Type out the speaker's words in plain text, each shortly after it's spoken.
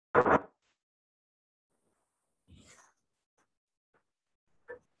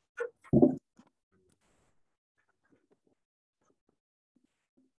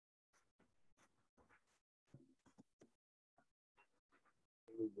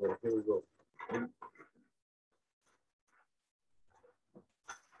go. Here we go.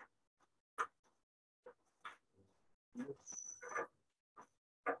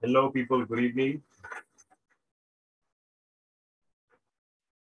 Hello, people. Good evening.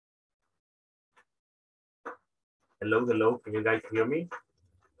 Hello, hello. Can you guys hear me?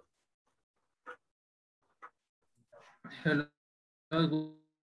 Hello. Good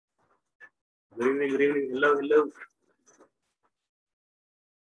evening, good evening. Hello, hello.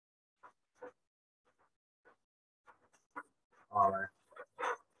 All right.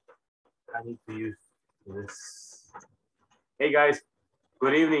 I need to use this. Hey, guys.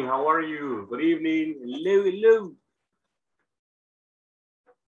 Good evening. How are you? Good evening. Hello, hello.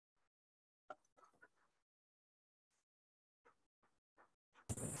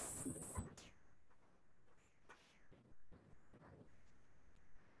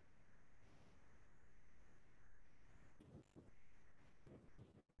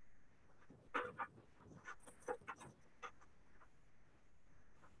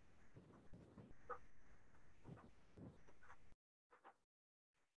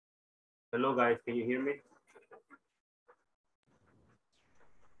 Hello, guys. Can you hear me?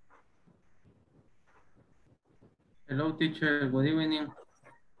 Hello, teacher. Good evening.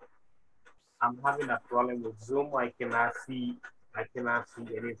 I'm having a problem with Zoom. I cannot see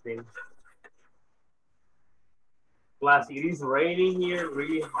anything. Plus, it is raining here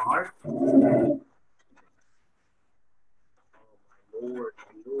really hard. Oh my Lord,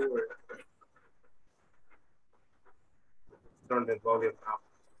 my Lord. Turn the volume up.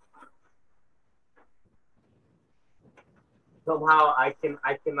 Somehow I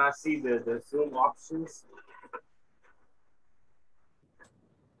cannot see the Zoom options.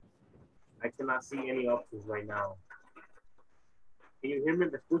 I cannot see any options right now. Can you hear me?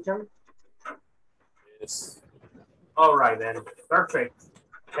 ¿Me escuchan? Yes. All right then. Perfect.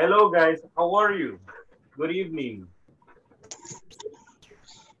 Hello guys. How are you? Good evening.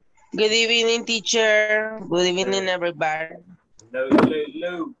 Good evening, teacher. Good evening, everybody. Hello, hello,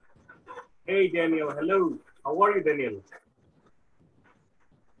 hello. Hey Daniel. Hello. How are you, Daniel?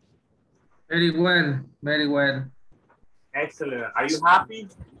 Very well. Very well. Excellent. Are you happy?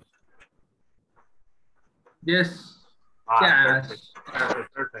 Yes. Ah, Yes. perfect.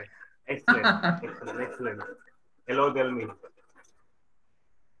 Perfect. Perfect. Excellent. Excellent. Excellent. Hello, Delmi.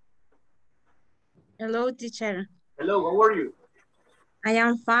 Hello, teacher. Hello. How are you? I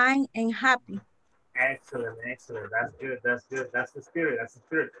am fine and happy. Excellent. Excellent. That's good. That's good. That's the spirit. That's the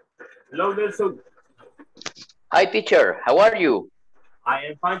spirit. Hello, Nelson. Hi, teacher. How are you? I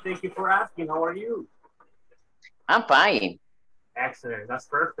am fine. Thank you for asking. How are you? I'm fine. Excellent. That's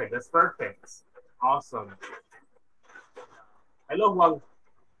perfect. That's perfect. Awesome. Hello, Juan.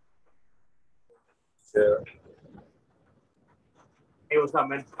 Sure. Hey, what's up,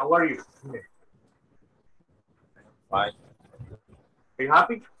 man? How are you? Fine. Are you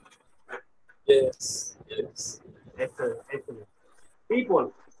happy? Yes. Yes. Excellent. Excellent.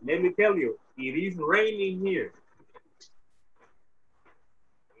 People, let me tell you, it is raining here.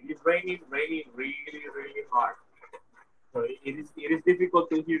 It is raining really, really hard. So it is difficult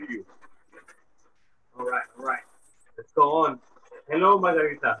to hear you. All right, all right. Let's go on. Hello,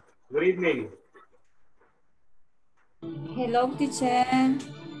 Margarita. Good evening. Hello, teacher.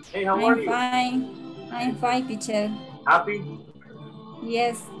 Hey, how are you? Fine. I'm fine, teacher. Happy?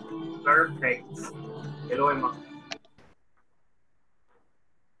 Yes. Perfect. Hello, Emma.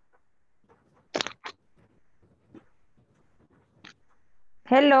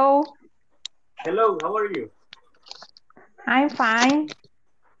 Hello, Hello, how are you? I'm fine.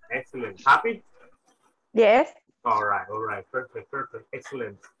 Excellent. Happy? Yes, All right, all right. Perfect, perfect.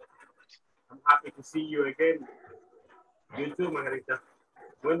 Excellent. I'm happy to see you again. You too, Margarita.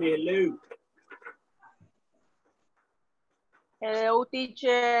 Wendy, hello. Hello,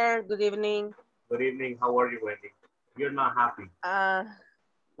 teacher. Good evening. Good evening. How are you, Wendy? You're not happy.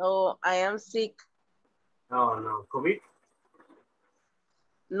 Oh, I am sick. No, no. COVID?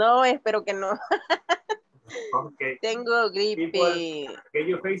 No, espero que no. Okay. Tengo gripe. People, get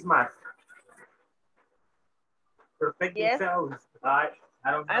your face mask. Protect Yes. yourselves. I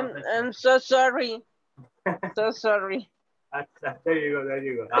don't know. I'm so sorry. So sorry. There you go. There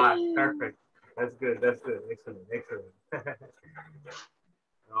you go. Ah, perfect. That's good. That's good. Excellent. Excellent.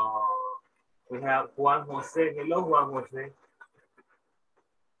 We have Juan Jose. Hello, Juan Jose.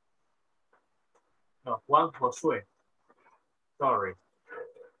 No, Juan Josue. Sorry.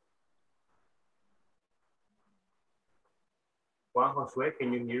 Juan Josue,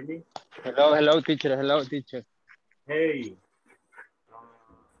 can you hear me? Hello, teacher. Hello, teacher. Hey.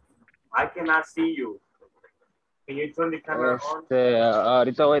 I cannot see you. Can you turn the camera on?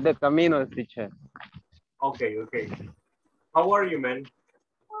 Ahorita voy de camino, teacher. Okay, okay. How are you, man?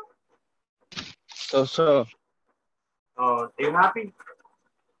 So. Are you happy?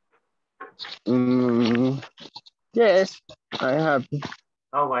 Yes, I'm happy.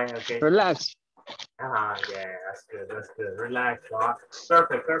 Oh, right, okay. Relax. Yeah, that's good, that's good. Relax,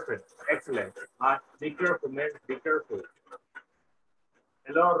 perfect, perfect. Excellent. Be careful, man, be careful.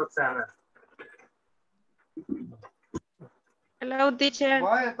 Hello, Roxana. Hello, teacher.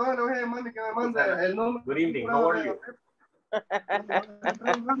 Good evening, how are you?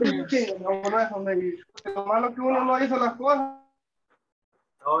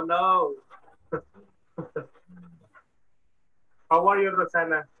 Oh, no. How are you,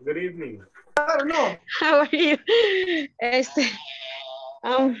 Roxana? Good evening. How are you?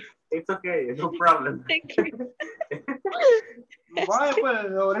 It's okay, no problem. Thank you.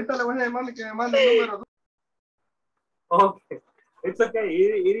 Okay, it's okay.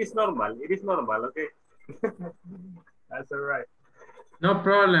 It is normal. It is normal, okay? That's all right. No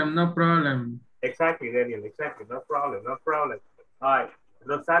problem, no problem. Exactly, Daniel, exactly. No problem, no problem. All right,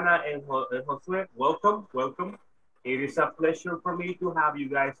 Roxana and Josue, welcome, welcome. It is a pleasure for me to have you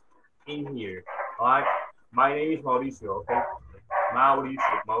guys in here. All right, my name is Mauricio, okay?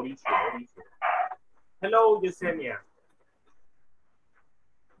 Mauricio. Hello, Yesenia.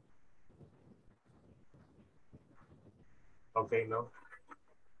 Okay, no.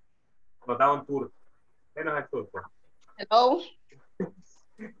 Nos da un tour. Denos el tour, pues. Hello,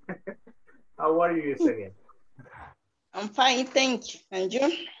 How are you, Yesenia? I'm fine, thank you. And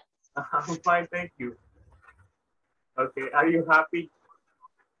you? I'm fine, thank you. Okay, are you happy?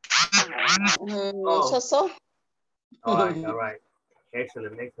 So. All right.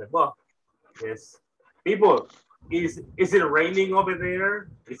 Excellent. Well, yes. People, is it raining over there?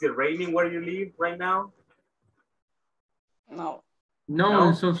 Is it raining where you live right now? No. No,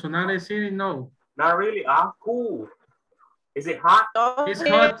 in Sonsonate City, no. Not really. Cool. Is it hot? It's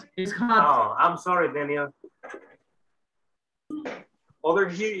hot. It's hot. Oh, I'm sorry, Daniel. Over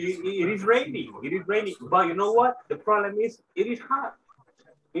here, it is raining. It is raining. But you know what? The problem is, it is hot.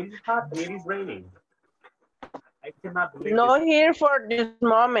 It is hot and it is raining. I cannot believe Not it. here for this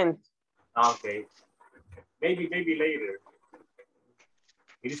moment. Okay. Maybe later.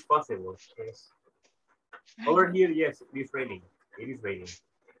 It is possible. Yes. Over here, yes, it is raining. It is raining.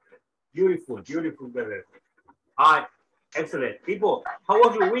 Beautiful weather. All right. Excellent. People, how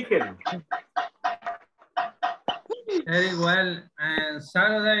was your weekend? Very well. And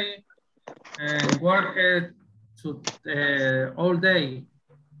Saturday, and worked all day.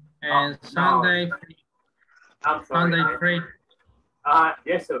 And Sunday, no. I'm sorry. Sunday free.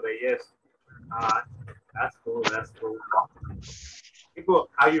 Yesterday, yes. That's cool. People,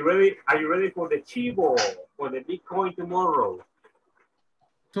 are you ready? Are you ready for the Chivo, for the Bitcoin tomorrow?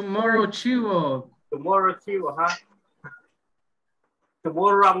 Tomorrow, Chivo. Tomorrow, Chivo, huh?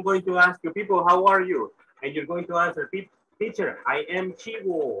 Tomorrow, I'm going to ask you, people, how are you? And you're going to answer, teacher, I am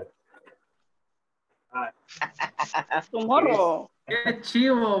Chivo. Tomorrow. Qué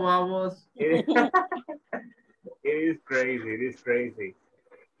chivo, vamos. It is crazy.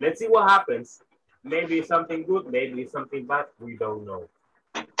 Let's see what happens. Maybe it's something good, maybe it's something bad. We don't know.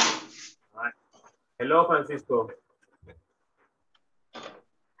 All right. Hello, Francisco.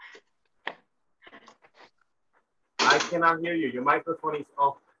 I cannot hear you. Your microphone is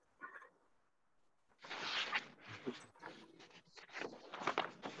off.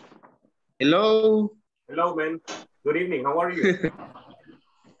 Hello. Hello, man. Good evening. How are you?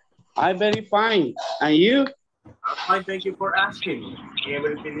 I'm very fine. And you? I'm fine. Thank you for asking.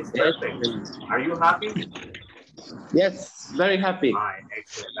 Everything is perfect. Are you happy? Yes, very happy. All right,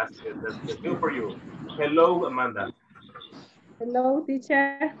 excellent. That's good. That's good. Good for you. Hello, Amanda. Hello,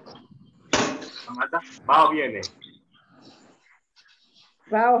 teacher. Amanda, va o viene.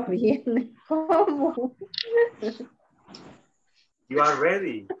 Va o viene. ¿Cómo? You are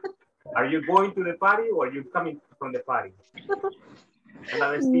ready. Are you going to the party or are you coming from the party?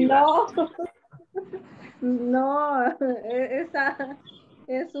 No, esa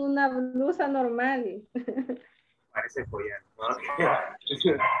es una blusa normal. Parece joya.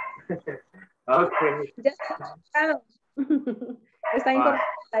 Okay. Okay. Ya está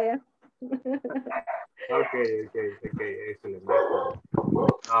incorporada ya. Okay. Excellent.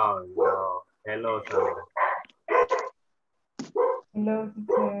 Oh, no. Hello, Sandra. Hello,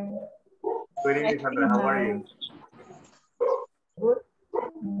 teacher. Good evening, Sandra. How are you? Good.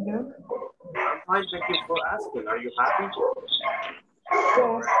 I'm fine. Thank you for asking. Are you happy?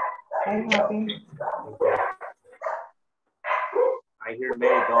 Yes, I'm happy. Okay. I hear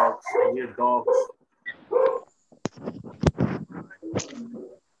many dogs.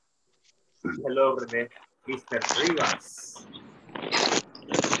 Hello, Rene. Mr. Rivas.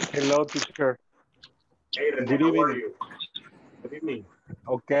 Hello, teacher. Hey, Rene, Good how are evening. you? Good evening.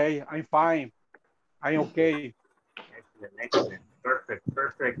 Okay, I'm fine. I'm okay. Excellent, excellent. Perfect,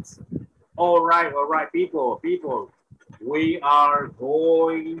 perfect. All right, people. We are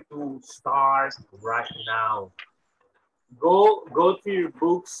going to start right now. Go to your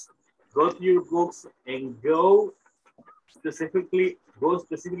books. Go to your books and go specifically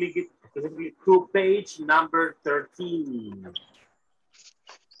to page number 13.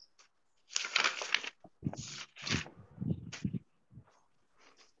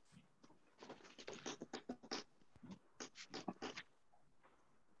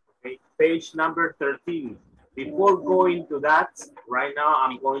 Okay, page number 13. Before going to that, right now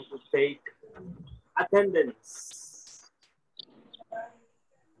I'm going to take attendance.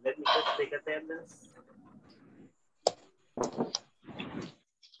 Let me just take attendance.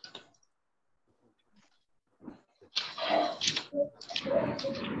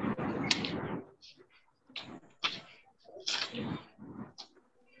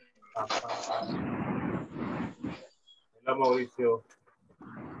 Hola, Mauricio.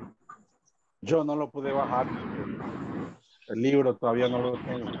 Yo no lo pude bajar. El libro todavía no lo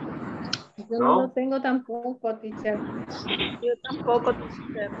tengo. Yo no lo tengo tampoco, teacher. Yo tampoco,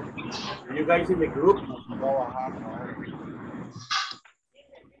 teacher. Are you guys in the group?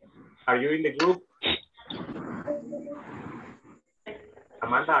 Are you in the group?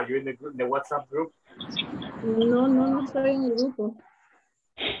 Amanda, are you in the group, the WhatsApp group? No estoy en el grupo.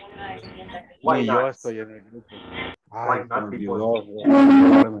 Why Ni not? yo estoy en el grupo. Why Ay, not, me people?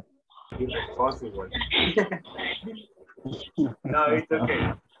 olvidó. Irresponsible. No, it's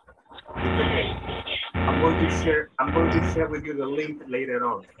okay. It's okay. I'm going to share with you the link later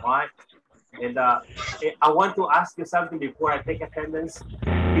on. All right? And I want to ask you something before I take attendance.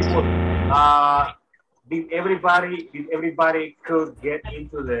 People, did everybody could get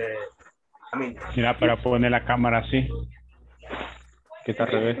into the, I mean. Mira, para poner la cámara así. Que está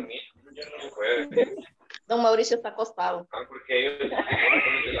al revés. Don Mauricio está acostado.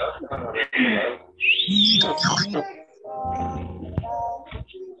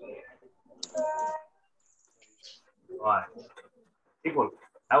 Right. People,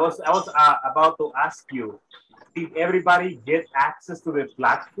 I was about to ask you, did everybody get access to the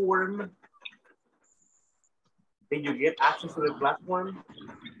platform? Did you get access to the platform?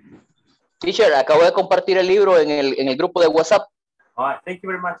 Teacher, acabo de compartir el libro en el grupo de WhatsApp. All right, thank you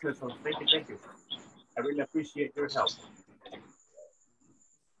very much, Nelson. Thank you. I really appreciate your help.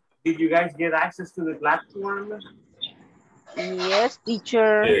 Did you guys get access to the platform? Yes,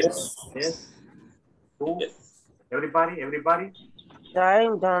 teacher. Yes. Cool. Yes. Everybody?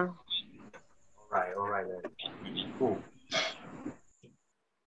 I'm done. All right then. Cool.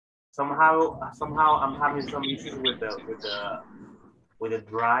 Somehow I'm having some issues with the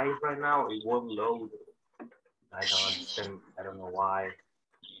drive right now. It won't load. I don't understand. I don't know why.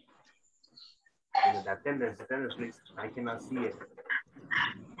 The attendance, please. I cannot see it.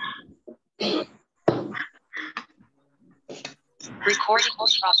 Recording in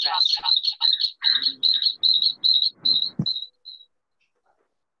progress.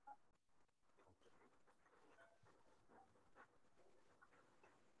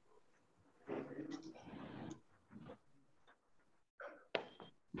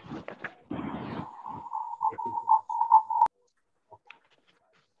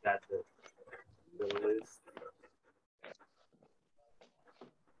 That's the list.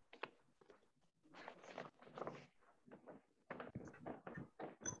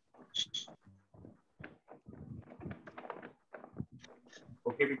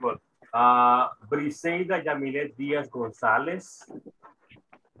 Okay, people. Briseida Yamilet Díaz González.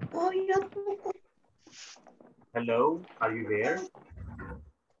 Hello, are you there?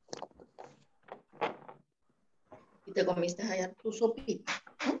 Y te comiste allá tu sopita.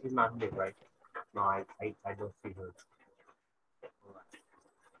 She's not here, right? No, I don't see her. All right.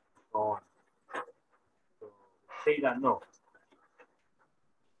 Go on. So, say that no.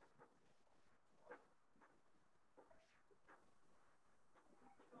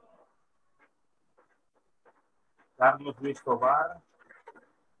 Carlos Luis Tobar.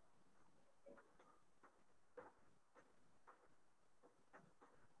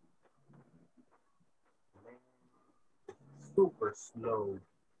 Super slow.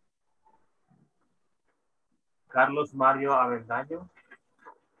 Carlos Mario Avendaño.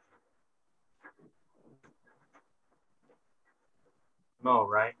 No,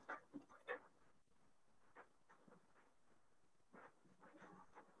 right?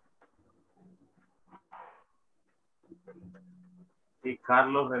 Y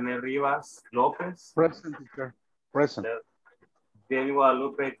Carlos René Rivas López. Present, teacher. Present. Jenny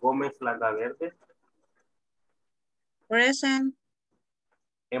Guadalupe Gómez Landaverde. Present.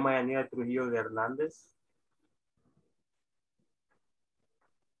 Emma Yanira Trujillo de Hernández.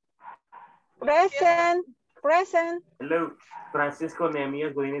 Present. Present. Hello. Francisco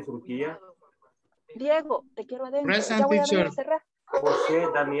Nehemías Godínez Urquilla. Diego, te quiero adentro. Present, Ya voy a venir teacher. a cerrar. José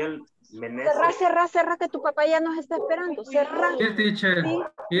Daniel Meneses. Cerra, que tu papá ya nos está esperando. Cerra. Here, teacher. Sí.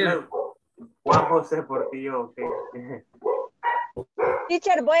 Here. Hello. Juan José Portillo. Okay.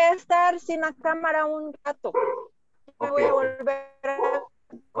 Teacher, voy a estar sin la cámara un rato. Me voy a Okay. volver a...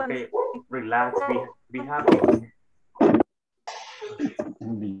 Okay. Relax. Be happy.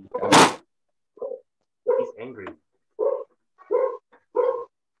 He's angry.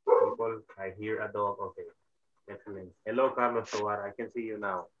 People, I hear a dog. Okay. Excellent. Hello, Carlos Tovar. I can see you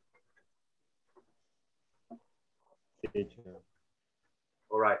now.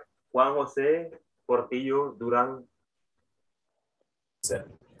 All right. Juan José Portillo Durán.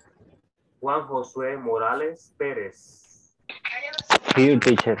 Juan Josué Morales Pérez. Here,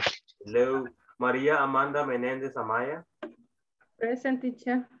 teacher. Hello. María Amanda Menéndez Amaya. Present,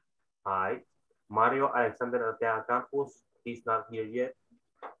 teacher. Hi. Mario Alexander Arteaga Campos. He's not here yet.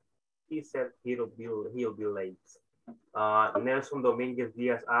 He said he'll be late. Nelson Dominguez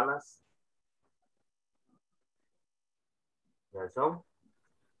Díaz Alas. Nelson.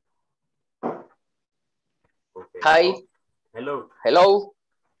 Okay. Hi. Hello. Hello.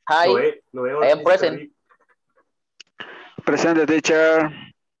 Hi. Noé I am present. Presente, teacher.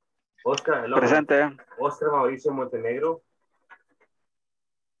 Oscar, hello. Presente. Oscar Mauricio Montenegro.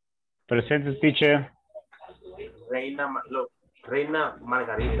 Present, teacher. Reina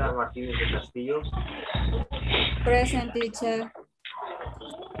Margarita Martínez de Castillo. Present, teacher.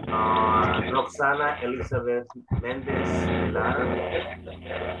 Roxana Elizabeth Méndez Lara.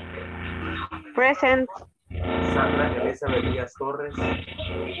 Present. Sandra Elizabeth Díaz Torres.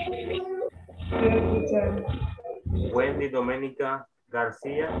 Wendy Doménica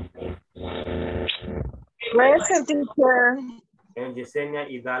García. Present, teacher. And Yesenia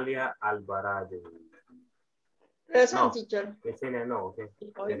Idalia Alvarado. Present, teacher. Yesenia, no, okay.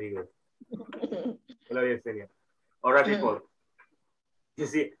 Very good. Hello, Yesenia. All right, people. You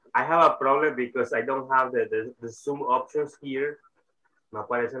see, I have a problem because I don't have the Zoom options here. No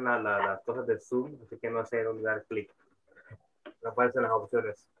aparecen las cosas de Zoom, así que no sé dónde dar clic. No aparecen las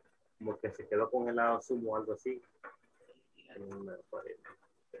opciones. Como que se quedó congelado Zoom o algo así. No me aparece.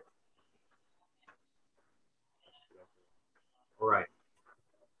 All right.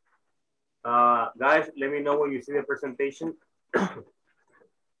 Guys, let me know when you see the presentation.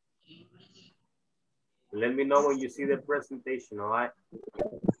 Let me know when you see the presentation, all right?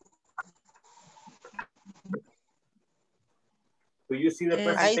 Do you see the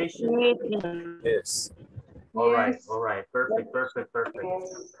presentation? Yes. All right, all right. Perfect.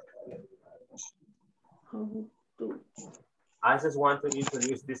 I just want to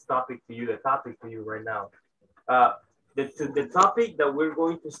introduce this topic to you, the topic to you right now. The topic that we're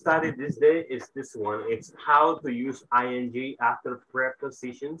going to study this day is this one. It's how to use ing after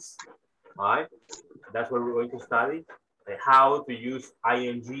prepositions. All right, that's what we're going to study. How to use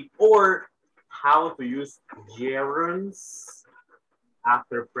ing or how to use gerunds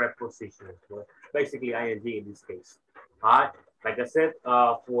after prepositions. Well, basically ing in this case. All right, like I said,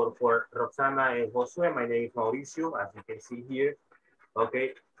 for Roxana and Josue, my name is Mauricio, as you can see here.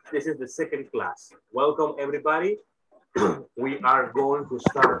 Okay, this is the second class. Welcome everybody. We are going to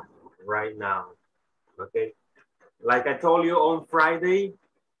start right now. Okay, like I told you on Friday,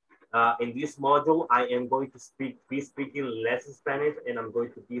 in this module, I am going to be speaking less Spanish and I'm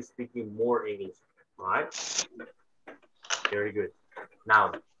going to be speaking more English. All right, very good.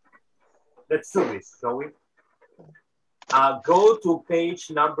 Now, let's do this, shall we? Go to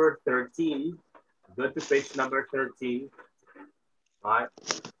page number 13. Go to page number 13. All right,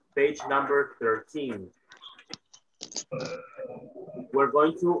 page number 13. We're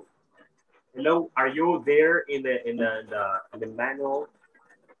going to. Hello, are you there in the manual?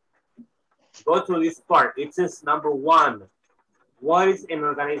 Go to this part. It says number 1. What is an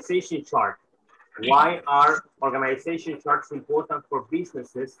organization chart? Why are organization charts important for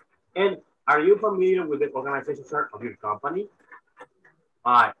businesses? And are you familiar with the organization chart of your company?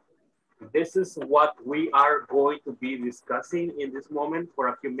 All right. This is what we are going to be discussing in this moment for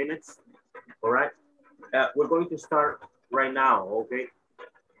a few minutes. All right. We're going to start right now, okay?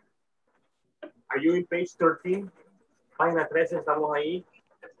 Are you in page 13? Página 13, estamos ahí.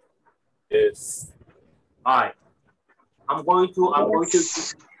 Yes. All right. I'm going to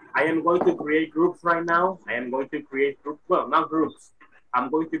I am going to create groups right now. I am going to create groups. Well, not groups. I'm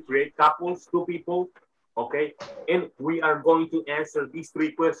going to create couples, 2 people. Okay. And we are going to answer these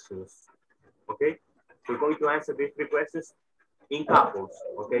 3 questions. Okay. We're going to answer these 3 questions in couples.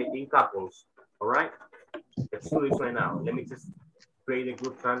 Okay. In couples. All right. Let's do this right now. Let me just create a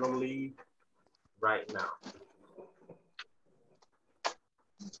group randomly right now.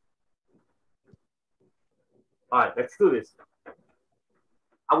 All right, let's do this.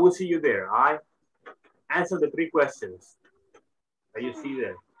 I will see you there. All right. Answer the 3 questions that you see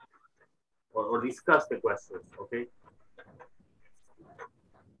there, or discuss the questions. Okay.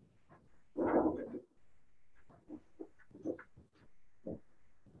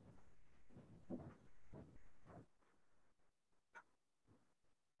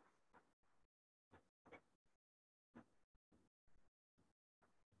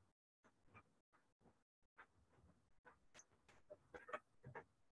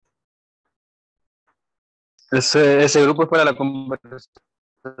 Ese grupo es para la conversación,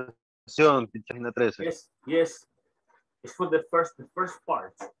 página 13. Yes, yes. It's for the first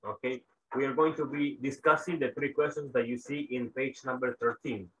part. Okay. We are going to be discussing the 3 questions that you see in page number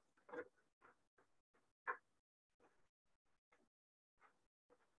 13.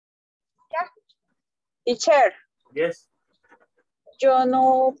 Teacher, Yes. yo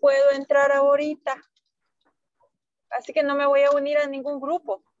no puedo entrar ahorita, así que no me voy a unir a ningún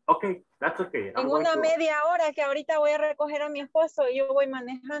grupo. Okay, that's okay. En una media hora que ahorita voy a recoger a mi esposo y yo voy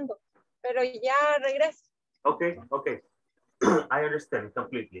manejando, pero ya regreso. Okay, okay. I understand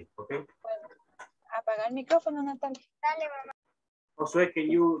completely. Okay. Bueno, apagar el micrófono, Natalia. Dale, mamá. Josue, can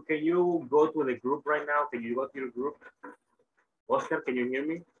you go to the group right now? Can you go to your group? Oscar, can you hear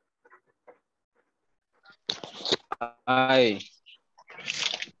me? Ay.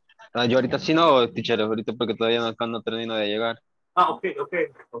 Yo ahorita sí no, teacher, ahorita porque todavía no termino de llegar. Okay,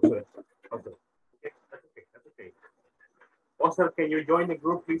 okay. Okay. Okay. That's okay. That's okay. Oscar, can you join the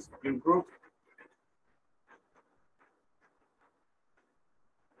group, please? Your group.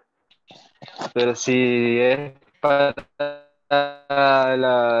 Pero si es para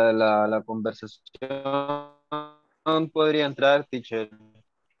la conversación, podría entrar, teacher.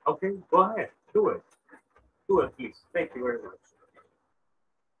 Okay, go ahead. Do it. Do it, please. Thank you very much.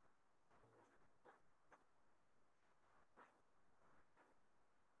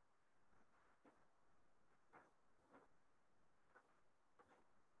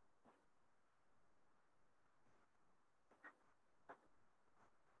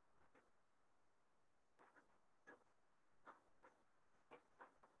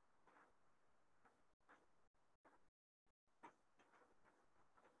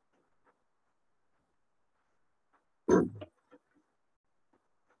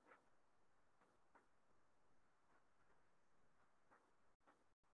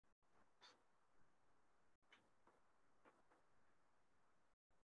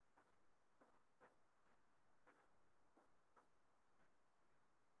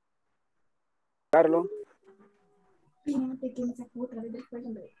 Carlos. Espérate, que me sacó otra vez del juego,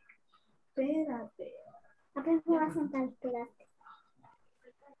 hombre. Espérate. Apenas me vas a sentar, espérate.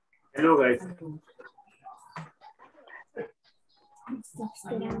 Hello, guys. Estoy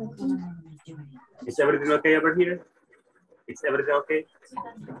esperando aquí. Is everything okay over here? Is everything okay?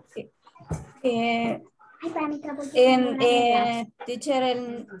 Teacher,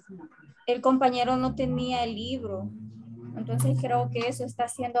 el compañero no tenía el libro. Entonces creo que eso está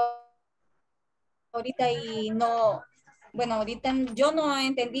haciendo ahorita y no, bueno, ahorita yo no he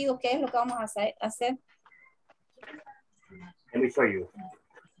entendido qué es lo que vamos a hacer. Let me show you.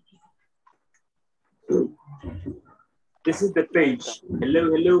 This is the page.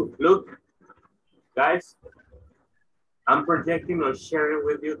 Hello, hello, look. Guys, I'm projecting or sharing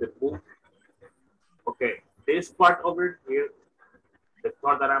with you the book. Okay, this part over here, the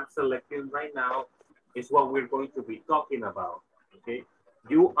part that I'm selecting right now is what we're going to be talking about. Okay,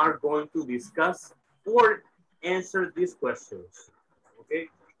 you are going to discuss or answer these questions. Okay,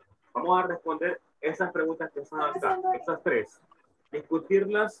 vamos a responder esas preguntas que están acá, estas 3.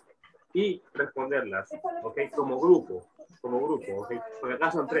 Discutirlas y responderlas, ok, como grupo, ok, porque acá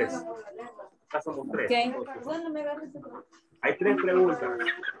son 3, acá somos 3. Okay. Hay 3 preguntas, eso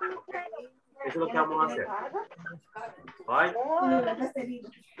es lo que vamos a hacer. Right?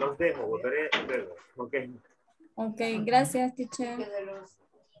 Los dejo, volveré luego, ok. Ok, gracias, teacher.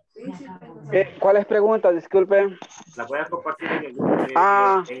 ¿Cuáles preguntas? Disculpe. La voy a compartir en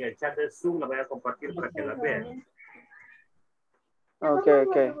el chat del Zoom, la voy a compartir para que la vean. Ok.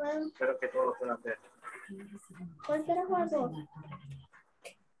 Espero que todos lo puedan ver. ¿Cuál será Juan?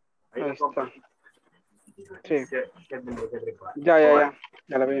 Ahí lo compartí. Sí. Ya,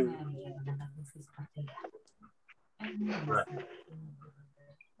 Ya la vi. Right.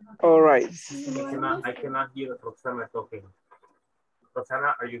 All right. I cannot hear Roxana talking.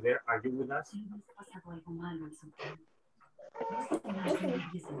 Roxana, are you there? Are you with us?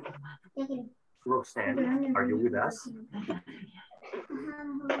 Roxanne, are you with us?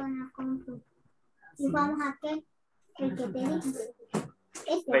 ¿Y vamos a qué? El que te dije.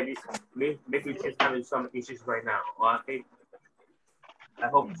 Maybe she's having some issues right now. Okay. I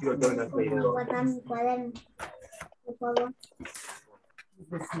hope you're doing us later. Guardar mi cuaderno, por favor.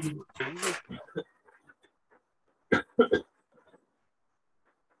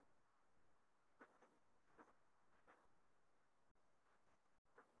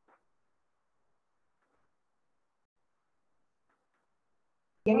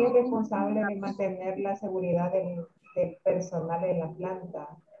 ¿Quién es responsable de mantener la seguridad del personal en la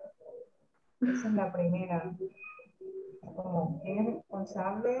planta? Esa es la primera. Como, ¿quién es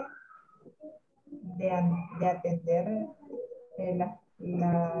responsable de atender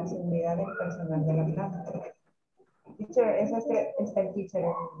la seguridad del personal de la planta? Teacher, está el teacher.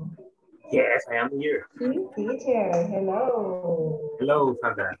 Yes, I am here. Sí, teacher, hello. Hello,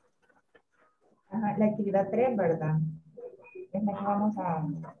 Sandra. Ajá, la actividad 3, ¿verdad? Es la que vamos a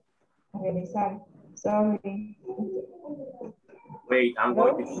realizar. Sorry. Wait, I'm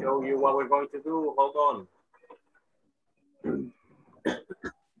going to show you what we're going to do. Hold on.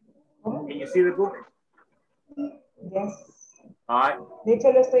 Can you see the book? Yes. All right. De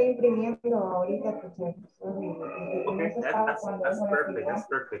hecho, lo estoy imprimiendo ahorita, teacher. Sorry. Okay, that's perfect. That's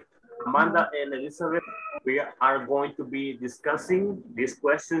perfect. Amanda and Elizabeth, we are going to be discussing these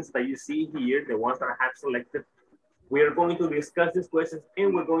questions that you see here, the ones that I have selected. We are going to discuss these questions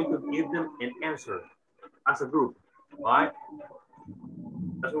and we're going to give them an answer as a group. All right?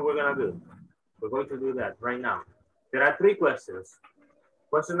 That's what we're going to do. We're going to do that right now. There are 3 questions.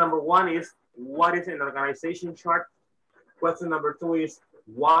 Question number 1 is, what is an organization chart? Question number 2 is,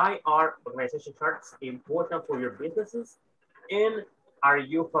 why are organization charts important for your businesses? And are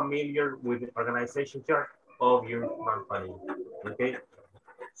you familiar with the organization chart of your company? Okay.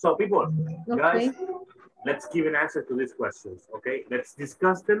 So people, guys, let's give an answer to these questions. Okay. Let's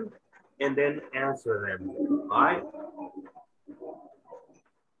discuss them and then answer them. All right.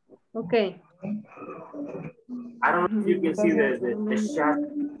 Okay. I don't know if you can see the chat.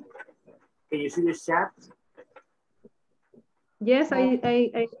 Can you see the chat? Yes, I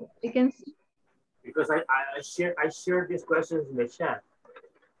can see. Because I shared these questions in the chat.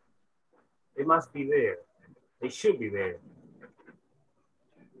 They must be there. They should be there.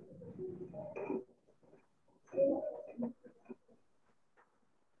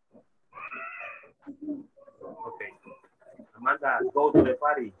 Okay. Amanda, go to the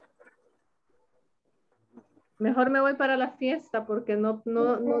party. Mejor me voy para la fiesta porque no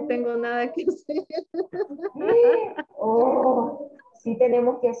tengo nada que hacer. Oh, sí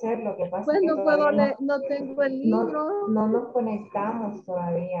tenemos que hacer, lo que pasa Pues es que no puedo todavía leer, no tengo el libro. no nos conectamos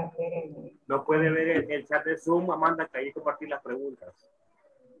todavía, espérenme. No puede ver el chat de Zoom, Amanda, que ahí compartir las preguntas.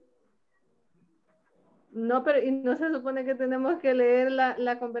 No, pero y no se supone que tenemos que leer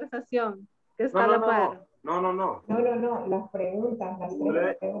la conversación que está a la par. No, las preguntas, las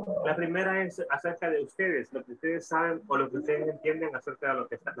 3 preguntas. La primera es acerca de ustedes, lo que ustedes saben o lo que ustedes entienden acerca de lo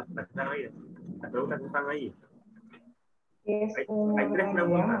que están ahí. Las preguntas que están ahí. Hay 3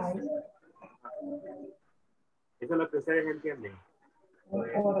 preguntas. Eso es lo que ustedes entienden. Un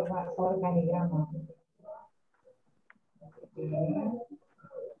organigrama.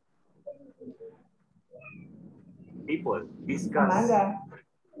 People, discuss. Amanda.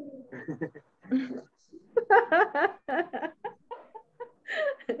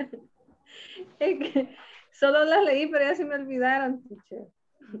 Es que solo las leí, pero ya se me olvidaron, teacher.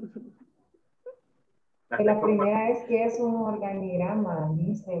 La primera es que es un organigrama.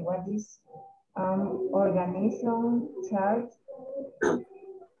 Dice, what is organism chart?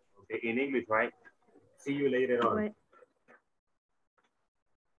 Okay, in English, right? See you later on. Right.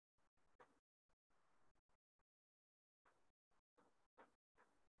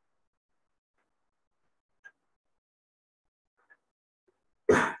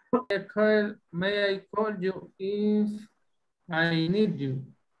 May I call you if I need you?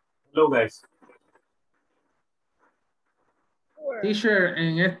 Hello, guys. Teacher,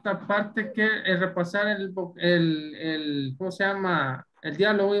 en esta parte que repasar el ¿cómo se llama? El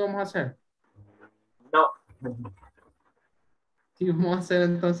diálogo íbamos a hacer. No. ¿Qué vamos a hacer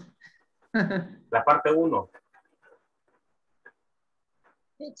entonces? La parte 1.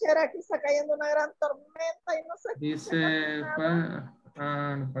 Teacher, aquí está cayendo una gran tormenta y no sé. Dice,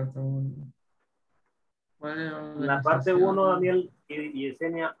 nos falta uno. En la parte 1, Daniel y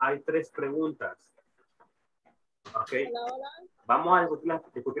Yesenia, hay 3 preguntas. Ok. Vamos a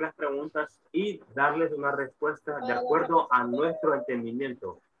discutir las preguntas y darles una respuesta de acuerdo a nuestro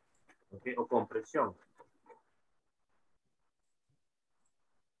entendimiento, ¿okay? O comprensión.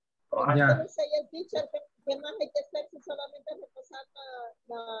 Ya. Dice el teacher que más hay que hacer si solamente repasar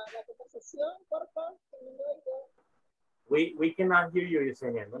la conversación, por favor. We cannot hear you,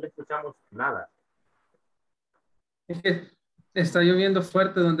 Yesenia. No le escuchamos nada. Es que está lloviendo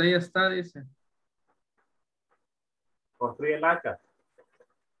fuerte donde ella está, dice. Construye el arca.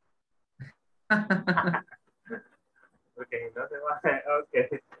 Ok, no se va. Ok,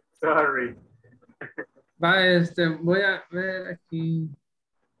 sorry. Va, voy a ver aquí.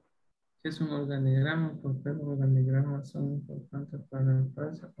 ¿Qué es un organigrama? ¿Por qué los organigramas son importantes para la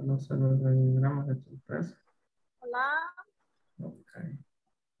empresa? ¿Conoce los organigramas de tu empresa? Hola. Ok.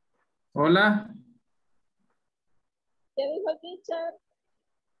 Hola. ¿Qué dijo el teacher?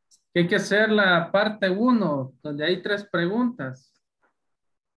 Que hay que hacer la parte 1, donde hay 3 preguntas.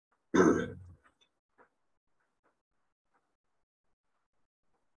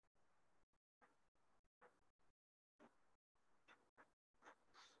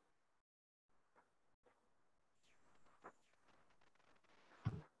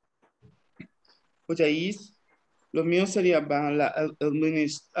 Pues ahí lo mío sería la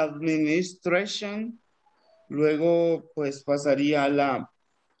administration, luego pues pasaría a la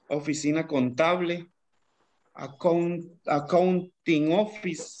oficina contable, accounting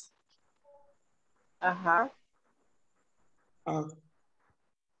office. Ajá.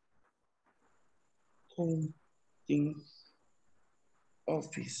 Accounting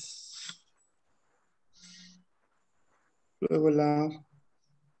office. Luego la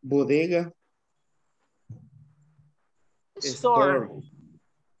bodega. Store.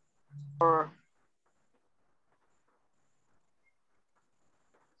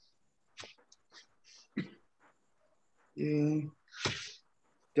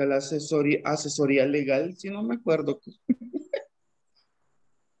 Ya la asesoría legal, si no me acuerdo.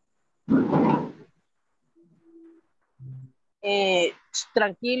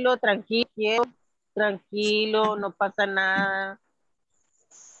 Tranquilo, tranquilo, no pasa nada.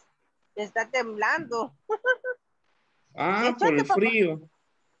 Está temblando. Ah, por el frío.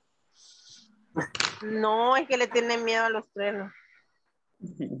 No, es que le tiene miedo a los trenos.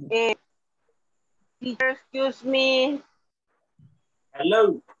 Teacher, excuse me.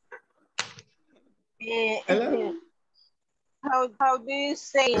 Hello. Hello. How do you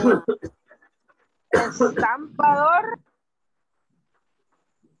say estampador?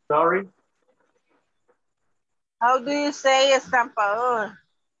 Sorry. How do you say estampador?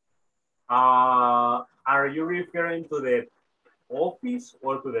 Are you referring to the office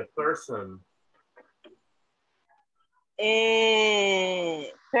or to the person?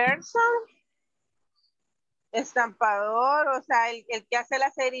 Person. Estampador, o sea, el que hace la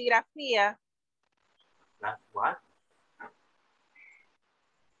serigrafía. What?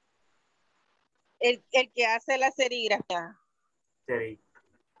 El que hace la serigrafía. I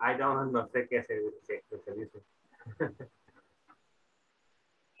don't know qué se dice.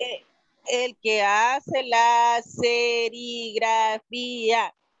 El que hace la serigrafía.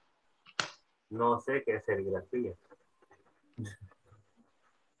 No sé qué es serigrafía.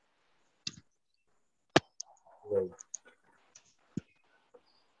 Wait.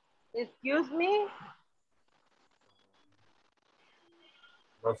 Excuse me.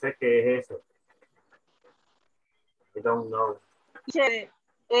 No sé qué es eso. I don't know.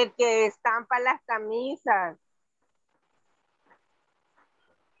 El que estampa las camisas.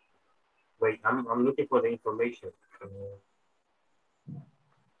 Wait, I'm looking for the information.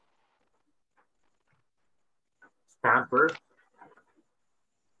 Stamper.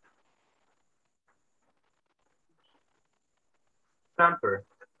 Stamper.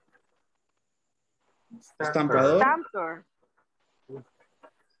 Estampador. Stamper.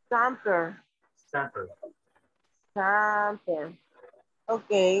 Stamper. Stamper. Stamper.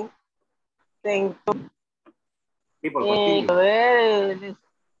 Ok. Thank People, you. A ver.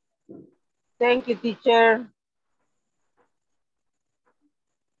 Thank you, teacher.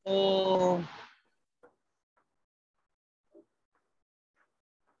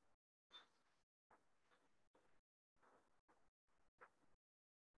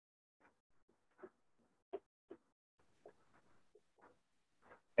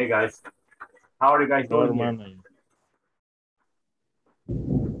 Hey guys, how are you guys doing here?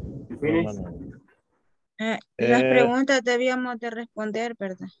 You finished? Las preguntas debíamos de responder,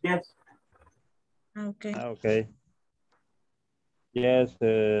 ¿verdad? Yes. Okay. Okay. Yes,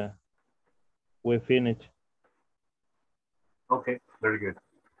 we finished. Okay, very good.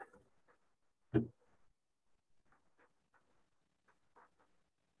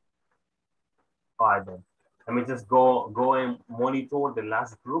 All right then. Let me just go and monitor the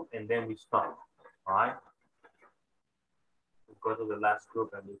last group and then we start. All right. Go to the last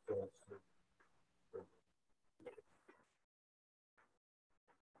group and we finish.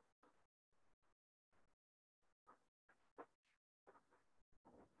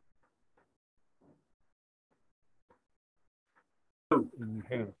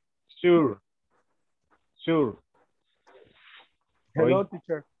 Sure. Sure. Hello,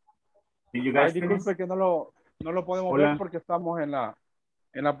 teacher. Did you Ay, guys finish? disculpe que no lo podemos Hola. ver porque estamos en la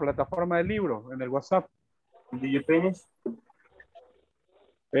plataforma del libro, en el WhatsApp. Did you finish?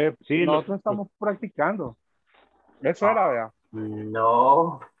 Sí, Nosotros estamos practicando. Eso era, vea.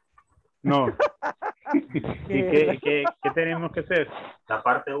 No. No. ¿Y qué tenemos que hacer? La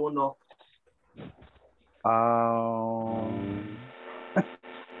parte 1.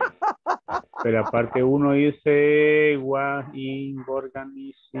 Pero la parte 1 dice what in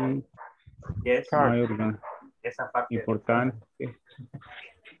organizing. Yes. Esa parte. Importante. ¿Qué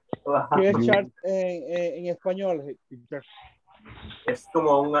es chart en español, teacher? Es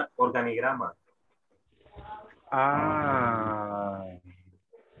como un organigrama.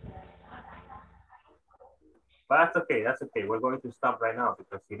 But that's okay. That's okay. We're going to stop right now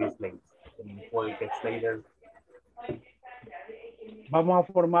because it is late. And before it gets later. Vamos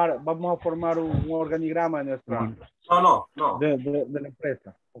a formar un organigrama en nuestra. No. De la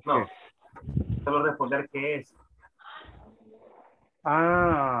empresa. Okay. No. Solo responder qué es.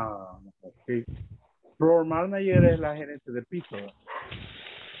 Ok. Floor manager es la gerente de piso.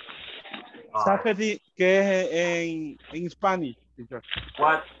 Safety, que es en Spanish, teacher.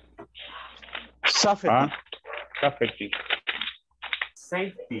 What? Safety.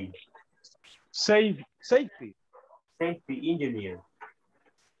 Safety. Safety. Safety. Safety engineer.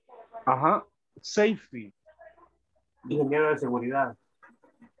 Ajá. Safety. Ingeniero de seguridad.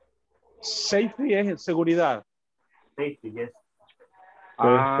 Safety es seguridad. Safety, yes.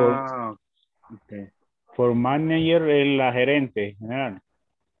 Okay. For manager es la gerente general.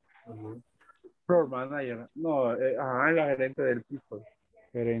 Floor manager. No, es la gerente del piso.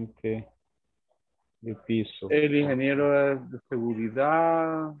 Gerente de piso. El ingeniero de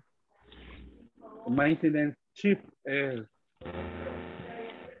seguridad. Maintenance chief es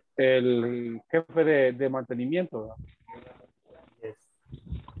el jefe de mantenimiento. Yes.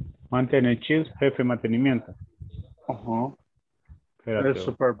 Maintenance chief, jefe de mantenimiento. Ajá. Espérate. El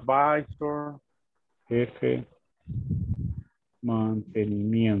supervisor. Jefe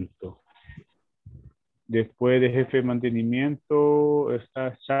mantenimiento. Después de jefe de mantenimiento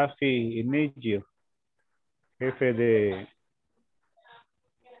está Shafi Engineer. Jefe ¿de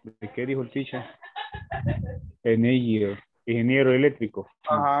qué dijo el teacher? Engineer. Ingeniero eléctrico.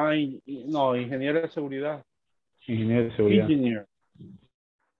 Ajá, no, ingeniero de seguridad. Ingeniero de seguridad. Engineer.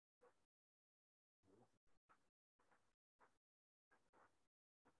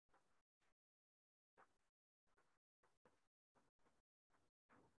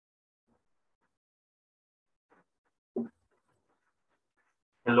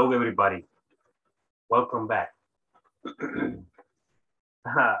 Hello, everybody. Welcome back.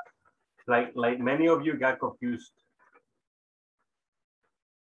 like many of you got confused.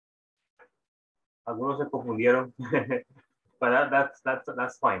 Algunos se confundieron. But that's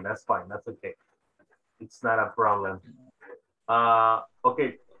fine. That's fine. That's okay. It's not a problem.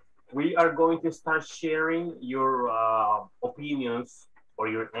 Okay. We are going to start sharing your opinions or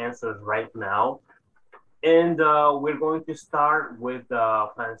your answers right now. And we're going to start with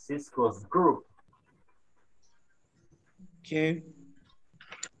Francisco's group. Okay.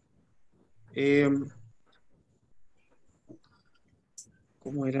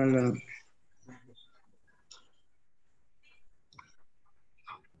 ¿Cómo era la?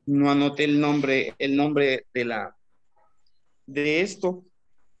 No anoté el nombre de esto,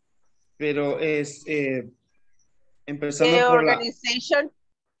 pero es empezando The por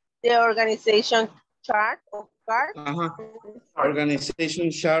organization chart of card. Ajá. Organization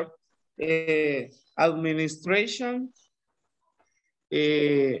chart, administration,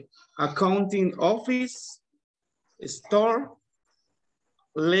 accounting office, store,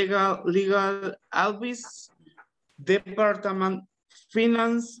 legal office, department,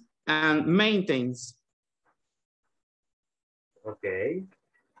 finance, and maintenance. Okay.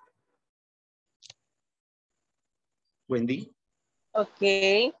 Wendy.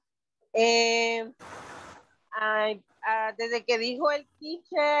 Okay. Desde que dijo el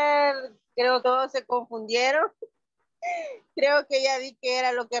teacher, creo que todos se confundieron. Creo que ya vi que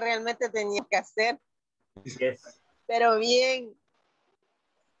era lo que realmente tenía que hacer. Yes. Pero bien.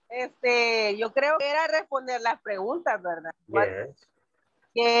 Yo creo que era responder las preguntas, ¿verdad? Yes.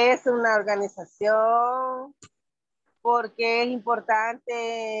 ¿Qué es una organización? ¿Por qué es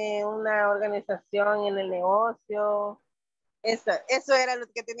importante una organización en el negocio? Eso era lo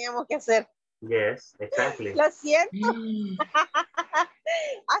que teníamos que hacer. Yes, exactly. Lo siento.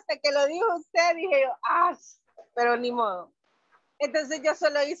 Hasta que lo dijo usted, dije yo, pero ni modo. Entonces yo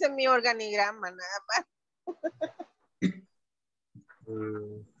solo hice mi organigrama, nada más.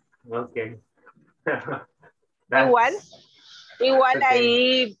 Okay. Igual okay.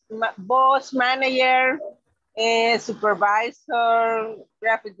 ahí, boss, manager, supervisor,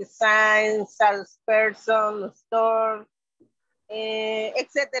 graphic design, salesperson, store,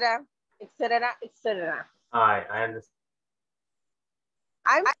 etcétera, etcétera, etcétera. I understand.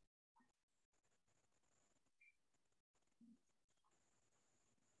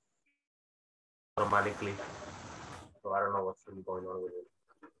 Automatically. So I don't know what's really going on with it.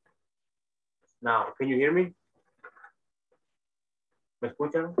 Now, can you hear me? ¿Me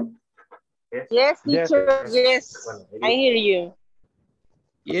escuchan? Yes, yes teacher, yes. Bueno, I hear you.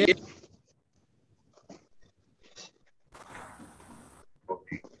 Yeah.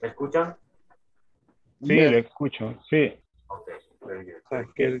 Okay. ¿Me escuchan? Sí, le escucho, sí. Okay, very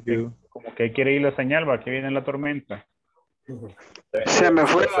good. Como que quiere ir la señal, va, que viene la tormenta. Se me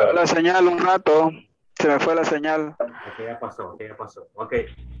fue la señal un rato. Se me fue la señal. Okay, ya pasó. Okay,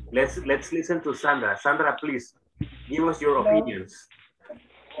 let's listen to Sandra. Sandra, please, give us your opinions.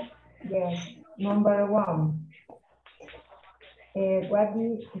 Yes. Number one. What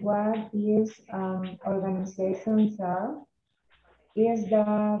is organization chart? Is the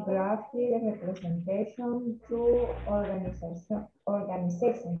graphic representation to organization.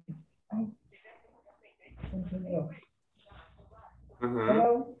 Continue.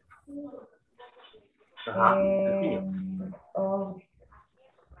 Hello.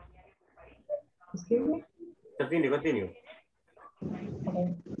 Excuse me? Continue.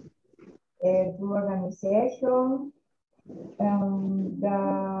 Okay. To organization, the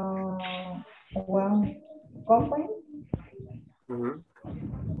one company.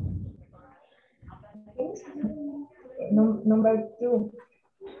 Number two.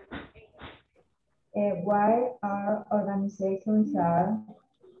 Why are organizations are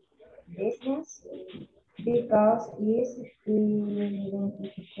business? Because it's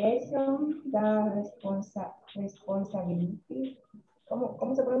identification the responsibility.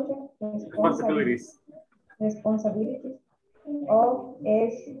 ¿Cómo se pronuncia? Responsibilities of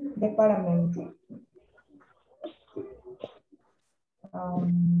each department.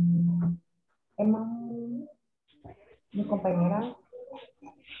 Emma, mi compañera,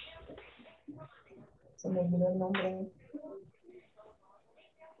 se me olvidó el nombre.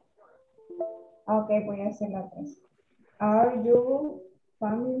 Ok, voy a hacer la tres. Are you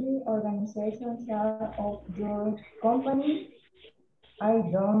family organization chart of your company? I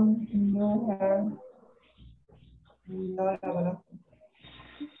don't know her. No la conozco.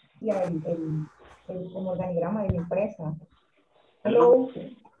 Y el como organigrama de mi empresa. Hello.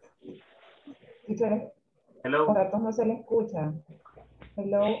 Teacher, Hello. por ratos no se le escucha.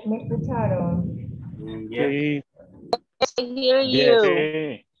 Hello, ¿me escucharon? Sí. I hear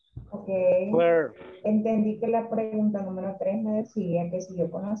you. Ok. Entendí que la pregunta número 3 me decía que si yo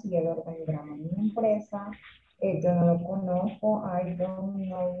conocía el organigrama de mi empresa, yo no lo conozco. I don't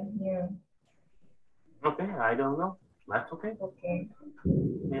know here. Okay, I don't know. That's okay. Okay.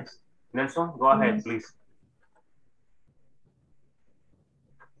 Yes. Nelson, go ahead, please.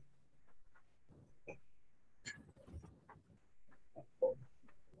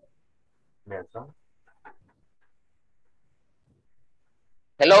 Nelson.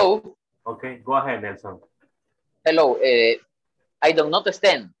 Hello. Okay, go ahead, Nelson. Hello. I don't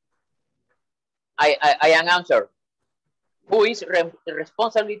understand. I am answer. Who is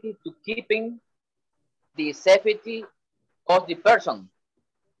responsibility to keeping the safety of the person?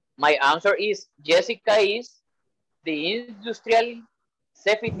 My answer is Jessica is the industrial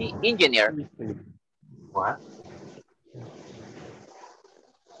safety engineer. What?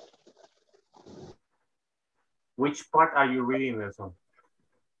 Which part are you reading, Nelson?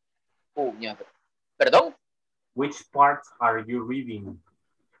 Oh, yeah. Perdón? Which part are you reading?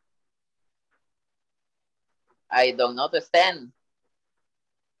 I don't understand.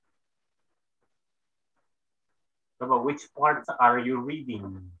 No, but which part are you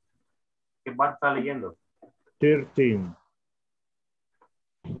reading? ¿Qué parte está leyendo? 13.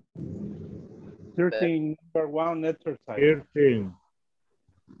 13, number one exercise. 13.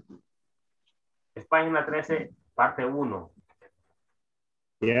 Es página 13, parte 1.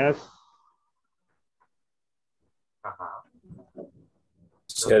 Yes.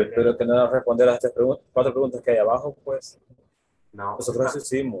 Sí, pero que no van a responder a estas cuatro preguntas que hay abajo, pues. No. Nosotros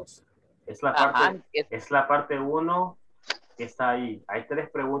hicimos. Es la parte 1 que está ahí. Hay 3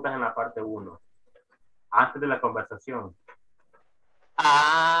 preguntas en la parte 1. Antes de la conversación.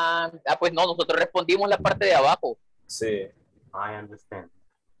 Pues no, nosotros respondimos la parte de abajo. Sí. I understand.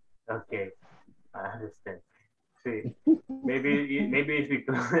 Okay. I understand. Sí. Maybe it's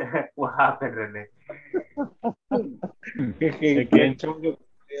because what happened, René?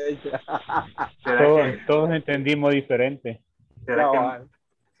 Todos entendimos diferente.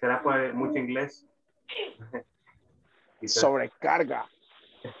 ¿Será por mucho inglés? Sobrecarga.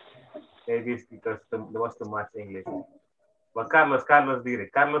 Maybe it's because there was too much English. Well, Carlos, dire.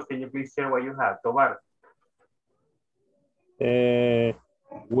 Carlos, can you please share what you have? Tobar.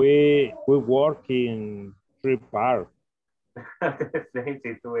 We work in 3 parts. Same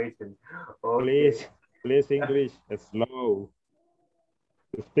situation. Okay. Please English slow.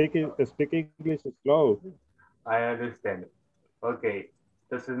 Speak English slow. I understand. Okay.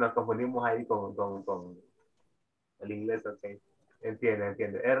 Entonces nos confundimos ahí con el inglés, ok.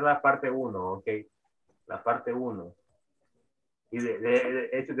 Entiende. Era la parte 1, ok. La parte 1. Y de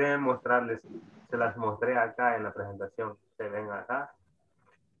hecho deben mostrarles, se las mostré acá en la presentación. Se ven acá.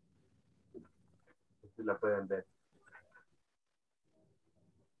 Si la pueden ver.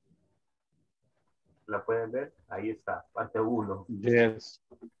 ¿La pueden ver? Ahí está, parte 1. Yes.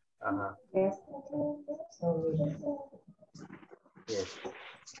 Ajá. Yes.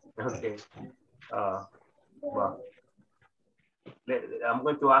 Okay. Well, I'm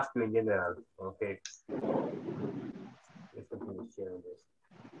going to ask you in general, okay? Let's continue sharing this.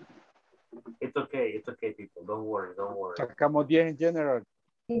 It's okay, people. Don't worry. Sacamos 10 en general.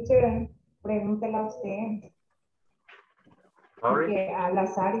 Teacher, pregúntela a usted. Sorry? Que al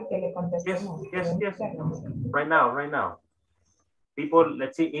azar y que le contestemos. Yes. Right now. People,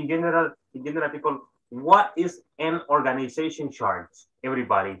 let's see, in general, people, what is an organization chart?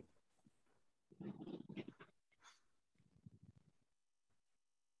 Everybody.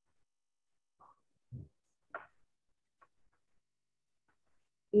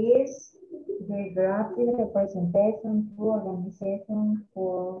 Is the graphic representation to organization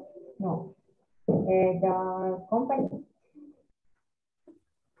for, no, the company.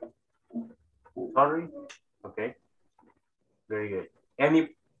 Sorry? Okay. Very good.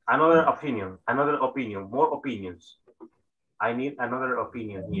 Another opinion, more opinions. I need another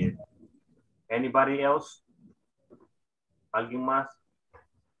opinion here. Anybody else? ¿Alguien más?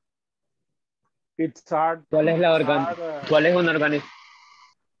 It's hard. ¿Cuál es una organización?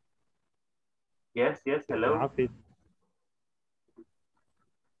 Yes, hello.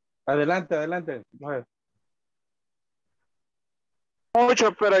 Adelante.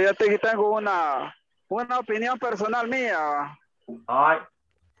 Mucho, pero yo tengo una opinión personal mía.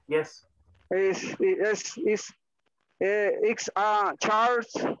 Yes. It's a chart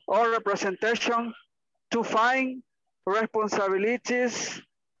or representation to find responsibilities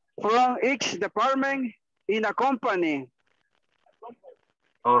from each department in a company.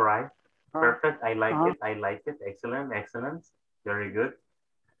 All right. Perfect. I like it. Excellent. Very good.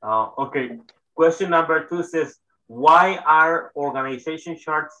 Okay. Question number 2 says, why are organization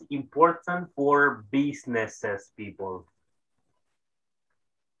charts important for businesses, people?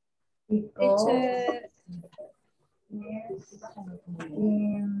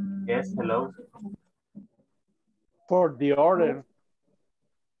 Yes, hello. For the order.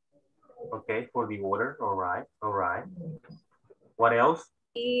 Okay, for the order. All right. What else?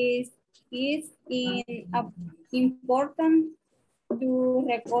 Is important to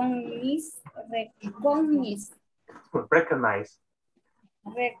recognize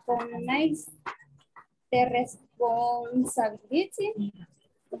the responsibility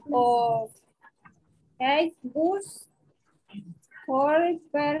of each for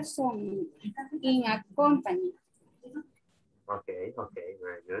person in a company. Okay,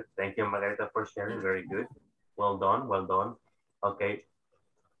 very good. Thank you, Margarita, for sharing. Very good. Well done. Okay.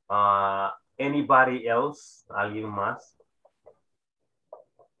 Anybody else? ¿Alguien más?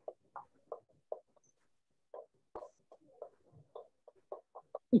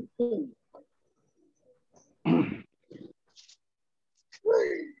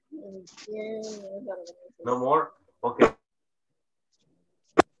 No more? Okay.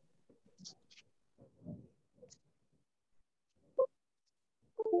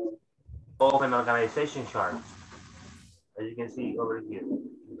 Of an organization chart. As you can see over here.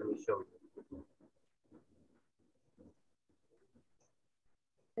 Let me show you.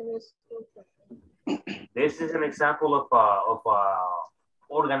 This is an example of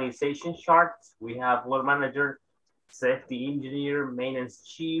organization chart. We have floor manager safety engineer, maintenance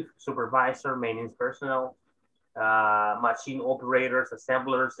chief, supervisor, maintenance personnel, machine operators,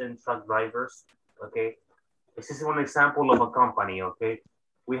 assemblers, and truck drivers. Okay, this is one example of a company. Okay,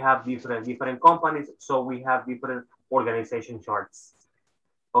 we have different companies, so we have different organization charts.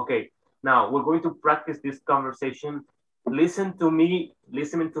 Okay, now we're going to practice this conversation. Listen to me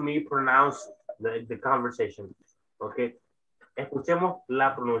pronounce the conversation. Okay, escuchemos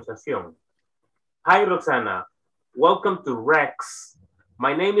la pronunciación. Hi, Roxana. Welcome to Rex.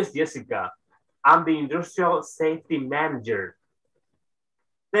 My name is Jessica. I'm the Industrial Safety Manager.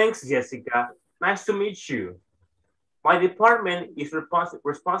 Thanks, Jessica. Nice to meet you. My department is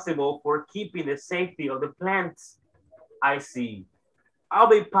responsible for keeping the safety of the plants. I see. I'll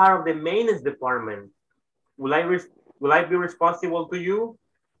be part of the maintenance department. Will I be responsible to you?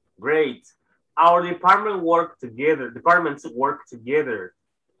 Great. Our departments work together,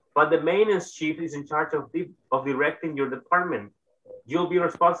 but the maintenance chief is in charge of directing your department. You'll be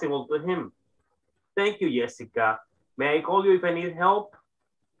responsible to him. Thank you, Jessica. May I call you if I need help?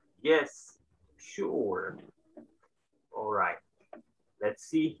 Yes, sure. All right. Let's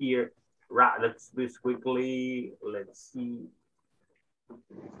see here. Right, let's do this quickly. Let's see.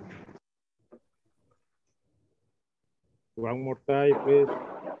 One more time, please.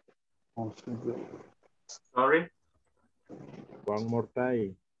 Sorry? One more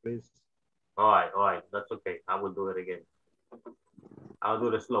time, please. All right, that's okay. I will do it again. I'll do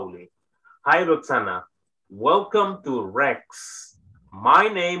it slowly. Hi, Roxana. Welcome to Rex. My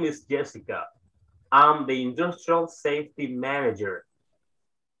name is Jessica. I'm the Industrial Safety Manager.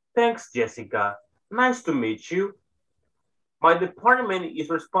 Thanks, Jessica. Nice to meet you. My department is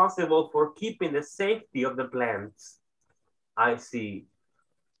responsible for keeping the safety of the plants. I see.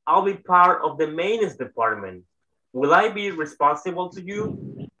 I'll be part of the maintenance department. Will I be responsible to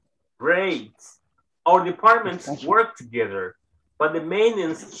you? Great. Our departments work together, but the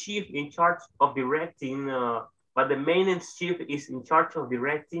maintenance chief is in charge of directing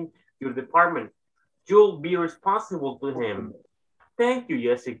your department. You'll be responsible to him. Thank you,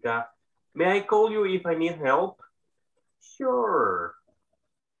 Jessica. May I call you if I need help? Sure.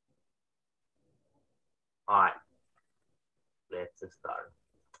 All right. Let's start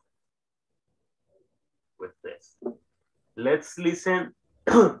with this. Let's listen.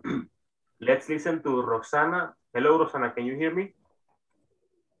 Let's listen to Roxana. Hello, Roxana. Can you hear me?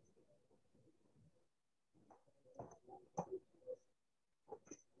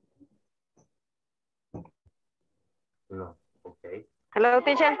 No. Okay. Hello,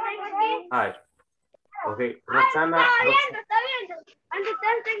 teacher. Hi. Okay, Roxana.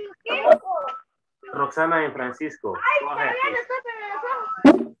 Roxana and Francisco. Go ahead,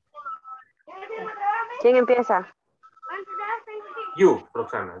 please. ¿Quién empieza? You,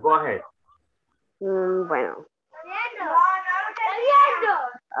 Roxana. Go ahead. Bueno.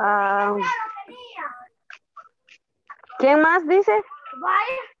 ¿Quién más dice?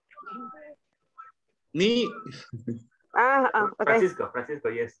 Me. Okay. Francisco,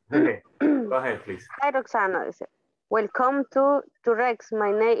 yes. Okay. Go ahead, please. Hi, Roxana. Welcome to Rex.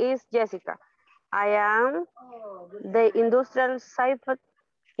 My name is Jessica. I am the Industrial Safety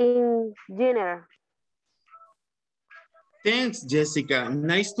Engineer. Thanks, Jessica.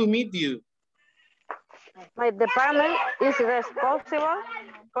 Nice to meet you. My department is responsible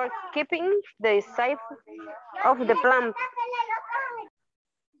for keeping the safety of the plant.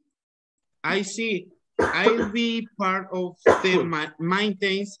 I see. I'll be part of the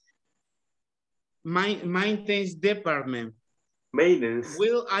maintenance department. Maintenance.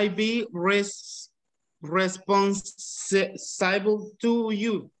 Will I be responsible to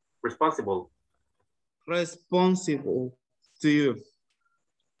you? Responsible to you.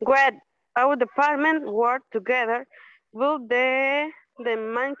 Great. Our department work together. Will the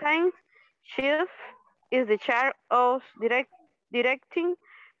maintenance chief is the chair of directing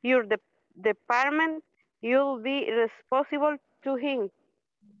your department. You'll be responsible to him.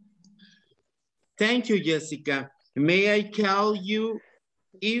 Thank you, Jessica. May I call you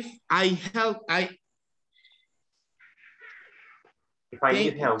if I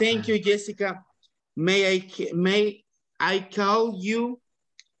need help? Thank you, Jessica. May I call you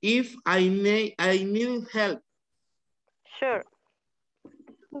if I need help? Sure.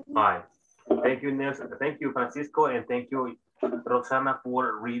 Hi. Thank you, Nelson. Thank you, Francisco, and thank you, Roxana,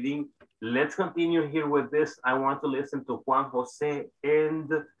 for reading. Let's continue here with this. I want to listen to Juan Jose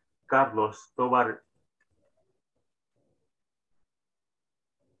and Carlos Tobar.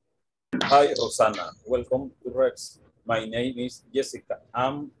 Hi, Roxana. Welcome to Rex. My name is Jessica.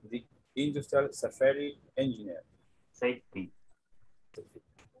 I'm the Industrial Safety Engineer. Safety.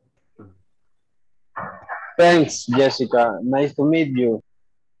 Thanks, Jessica. Nice to meet you.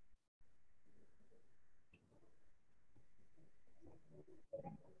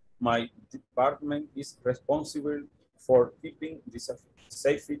 My department is responsible for keeping the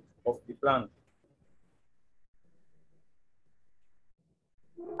safety of the plant.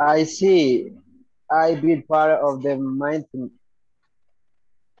 I see. I be part of the maintenance.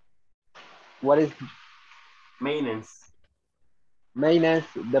 What is Maintenance. maintenance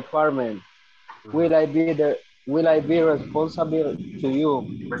department? Will I be responsible to you?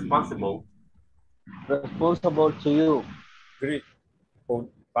 Responsible. Responsible to you. Great. Both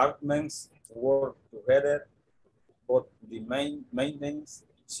departments work together, but the main maintenance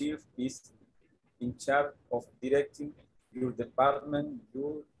chief is in charge of directing your department.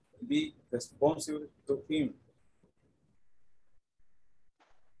 You'll be responsible to him.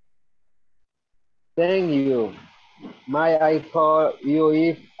 Thank you. May I call you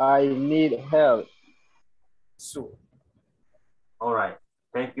if I need help? Sure. All right.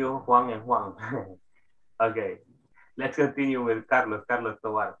 Thank you, Juan and Juan. Okay. Let's continue with Carlos. Carlos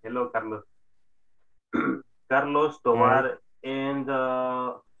Tovar. Hello, Carlos. Carlos Tovar and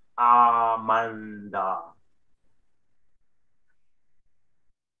Amanda.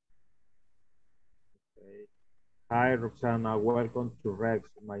 Hi, Roxana. Welcome to Rex.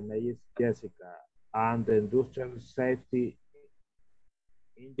 My name is Jessica. I'm the industrial safety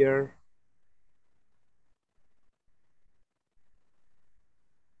engineer.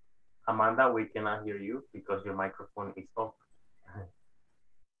 Amanda, we cannot hear you because your microphone is off.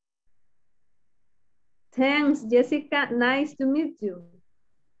 Thanks, Jessica. Nice to meet you.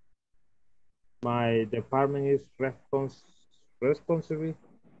 My department is responsible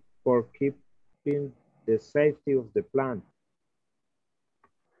for keeping the safety of the plant.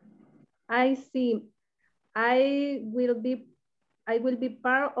 I see. I will be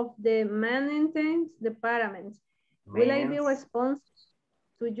part of the maintenance department. Will I be responsible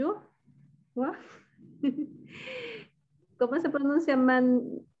to you? What? ¿Cómo se pronuncia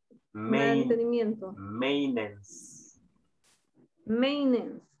mantenimiento? Maintenance.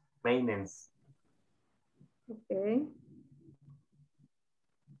 Maintenance. Maintenance. Okay.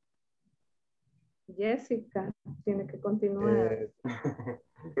 Jessica tiene que continuar.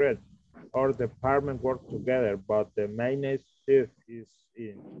 Great. Our department work together, but the maintenance chief is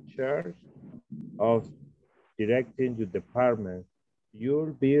in charge of directing the department.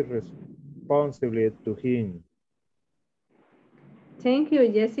 You'll be responsible to him. Thank you,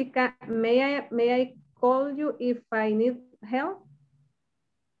 Jessica. May I call you if I need help?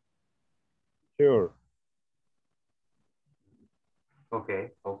 Sure.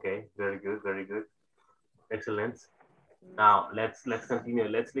 Okay, very good. Excellent. Now let's continue.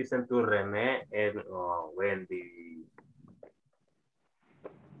 Let's listen to Rene and Wendy.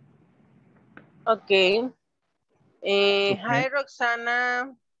 Okay. Hi,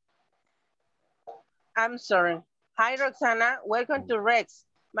 Roxana. I'm sorry. Hi, Roxana. Welcome to Rex.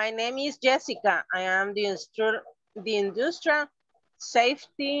 My name is Jessica. I am the industrial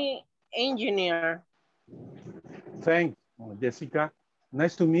safety engineer. Thanks, Jessica.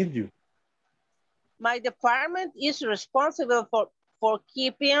 Nice to meet you. My department is responsible for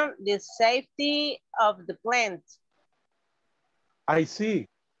keeping the safety of the plant. I see.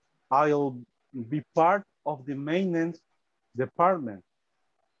 I'll be part of the maintenance department.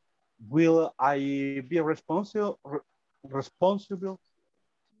 Will I be responsible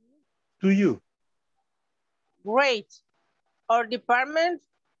to you? Great. Our department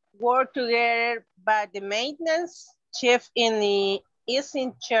work together, but the maintenance chief is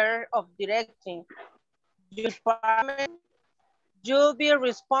in charge of directing. Your department, you'll be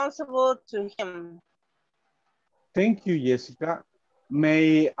responsible to him. Thank you, Jessica.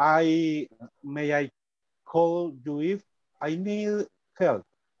 May I call you if I need help?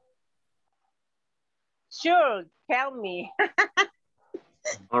 Sure, tell me.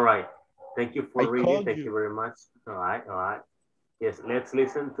 All right. Thank you for reading. Thank you very much. All right. Yes, let's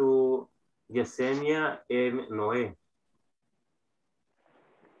listen to Yesenia and Noé.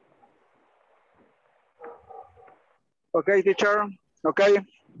 Okay, teacher. Okay.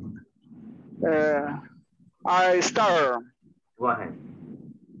 I start. Go ahead.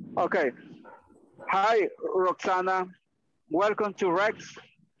 Okay. Hi, Roxana. Welcome to Rex.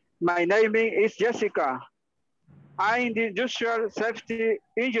 My name is Jessica. I'm the industrial safety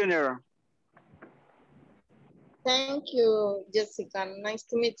engineer. Thank you, Jessica. Nice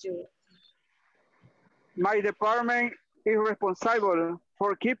to meet you. My department is responsible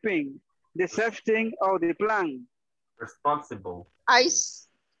for keeping the safety of the plant. Responsible. I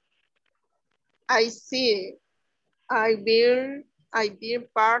see. I be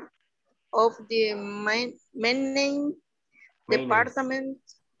part of the maintenance department,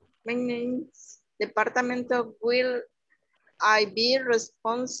 maintenance department will I be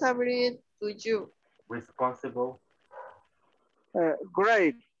responsible to you? Responsible.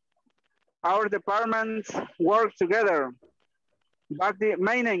 Great. Our departments work together, but the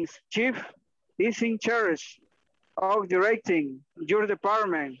maintenance chief is in charge of directing your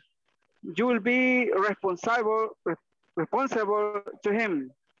department. You will be responsible to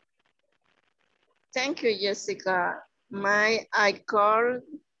him. Thank you, Jessica. May I call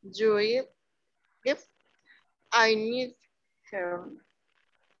you if I need her?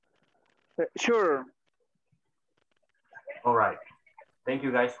 Sure. All right. Thank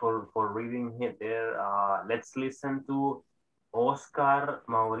you guys for reading it there. Let's listen to Oscar,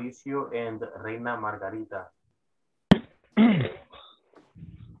 Mauricio, and Reina Margarita.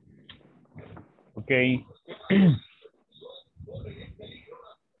 Okay.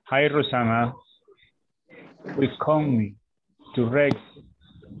 Hi, Rosanna. Welcome to Rex.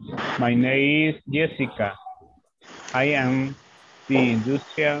 My name is Jessica. I am the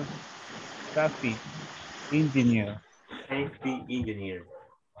industrial safety engineer. Safety engineer.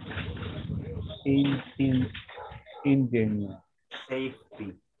 Engineer.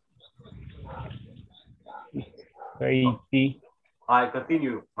 Safety. Safety. I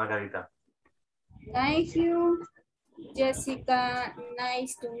continue, Margarita. Thank you, Jessica.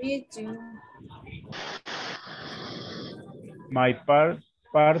 Nice to meet you. My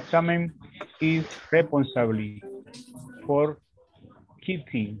department is responsible for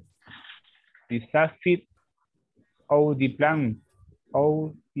keeping the safety of the plan.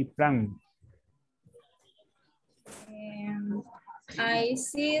 I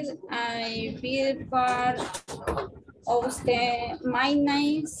see I be part of the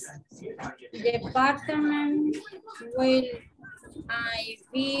maintenance department. Will I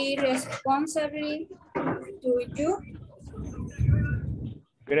be responsible to you?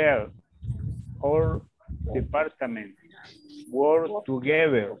 Great. Our department work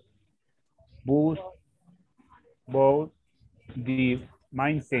together, both the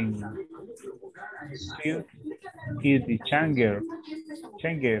maintenance chief is the changer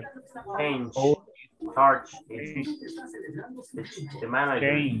Change. Charge. It's the manager.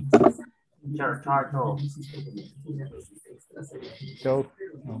 Change. Charge off. So,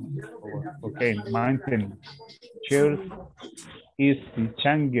 okay, maintenance chief is the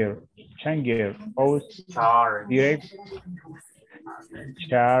changer of direct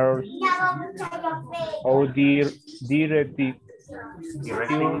charge of the directing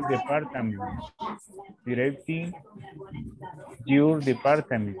your department. Directing your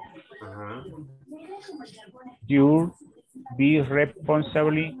department. You'll be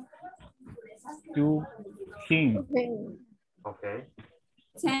responsible to him. Okay.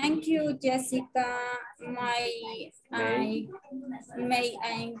 Thank you, Jessica. May I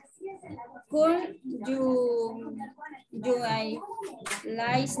call you I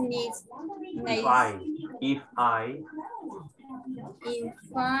license If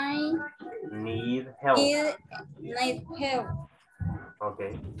I need help. Need help.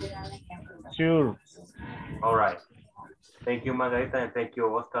 Okay. Sure. All right. Thank you, Margarita, and thank you,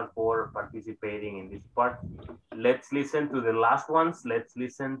 Oscar, for participating in this part. Let's listen to the last ones. Let's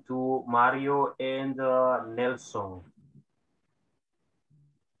listen to Mario and Nelson.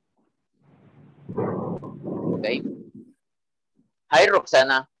 Okay. Hi,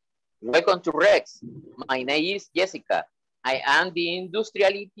 Roxana. Welcome to Rex. My name is Jessica. I am the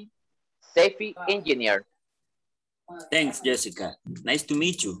industriality safety engineer. Thanks, Jessica. Nice to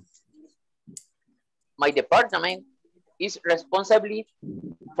meet you. My department is responsible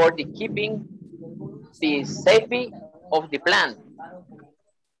for the keeping the safety of the plant.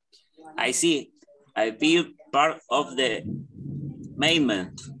 I see. I be part of the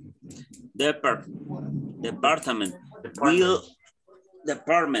maintenance department.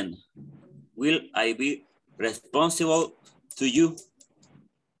 Will I be responsible to you?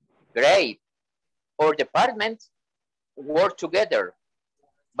 Great. Our departments work together,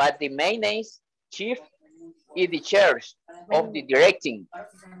 but the maintenance chief is the chair of the directing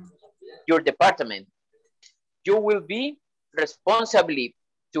your department. You will be responsible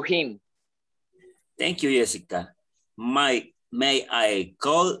to him. Thank you, Jessica. May I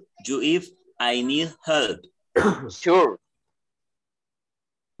call you if I need help? Sure.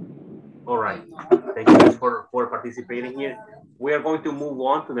 All right. Thank you guys for participating here. We are going to move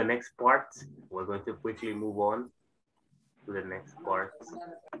on to the next part. We're going to quickly move on to the next part.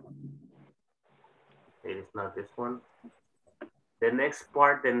 It is not this one. The next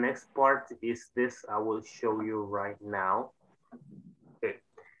part is this. I will show you right now. Okay.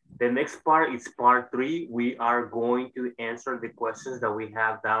 The next part is part 3. We are going to answer the questions that we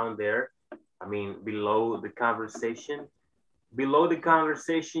have down there. I mean, below the conversation. Below the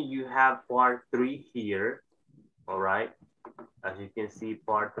conversation, you have part 3 here. All right. As you can see,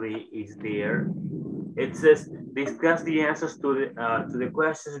 part 3 is there. It says, discuss the answers to the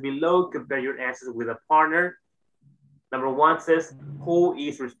questions below. Compare your answers with a partner. Number 1 says, who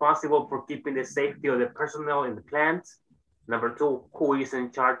is responsible for keeping the safety of the personnel in the plant? Number 2, who is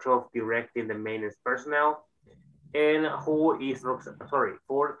in charge of directing the maintenance personnel? And who is Roxana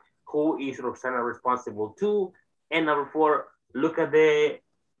responsible to? And number 4, look at the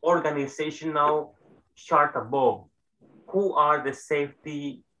organizational chart above. Who are the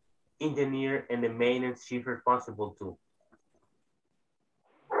safety engineer and the maintenance chief responsible to?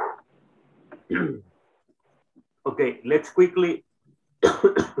 Okay, let's quickly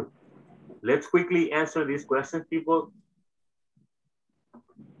answer these questions, people.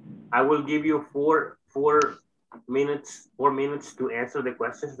 I will give you four minutes to answer the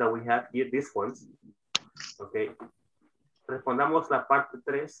questions that we have here, these ones. Okay. Respondamos la parte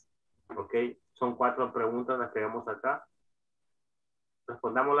 3. Ok. Son 4 preguntas las que vemos acá.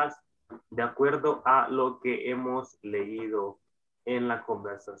 Respondámoslas de acuerdo a lo que hemos leído en la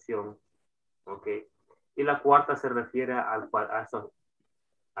conversación. Ok. Y la cuarta se refiere a eso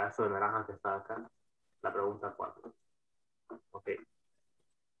de naranja que está acá. La pregunta 4. Ok.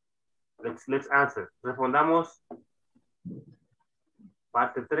 Let's answer. Respondamos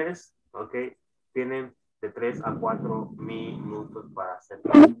parte 3. Ok. Tienen de 3 a 4 minutos para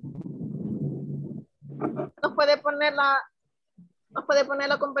hacerlo. Nos puede poner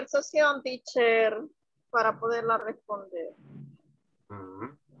la conversación, teacher, para poderla responder.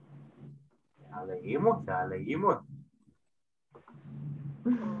 Ya leímos.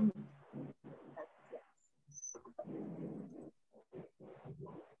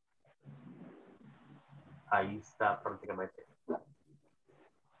 Ahí está prácticamente.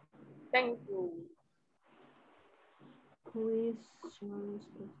 Thank you.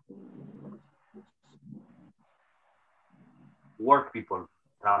 Work, people.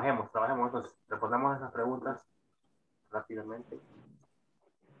 Trabajemos. Entonces, respondamos esas preguntas rápidamente.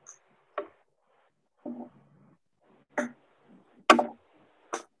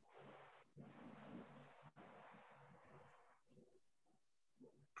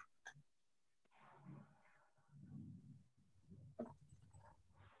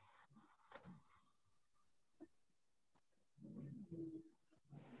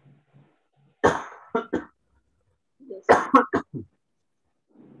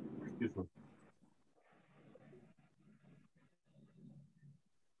 Excuse me.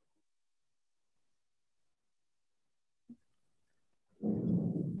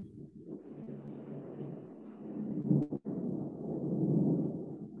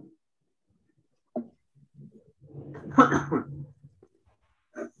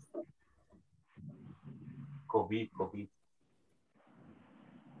 COVID.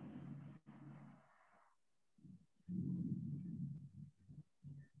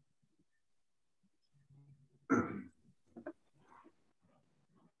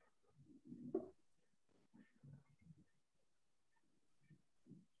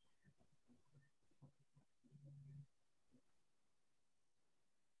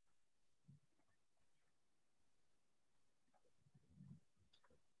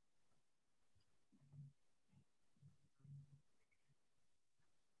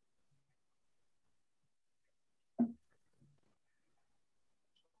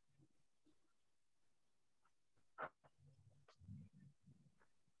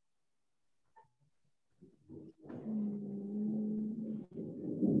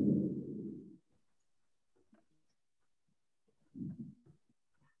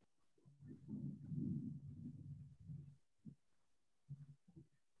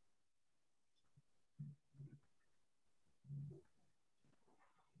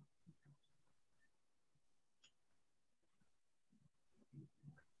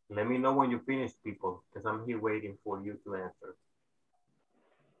 Let me know when you finish, people, because I'm here waiting for you to answer.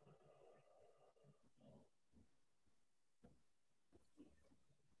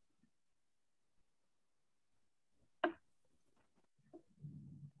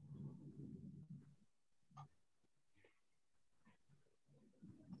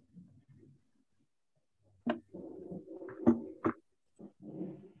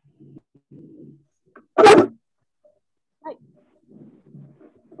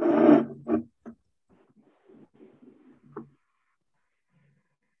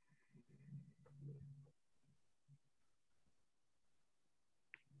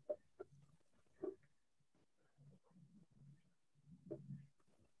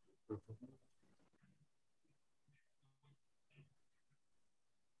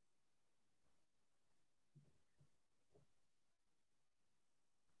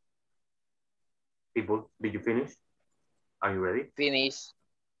 People, did you finish? Are you ready? Finish.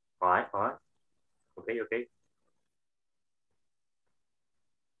 All right, all right. Okay, okay.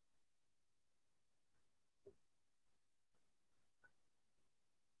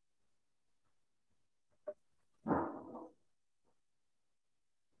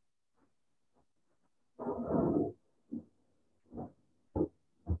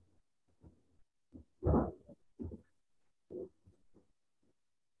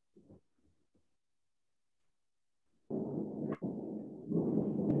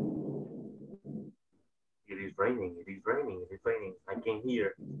 It is raining, it is raining, it is raining. I can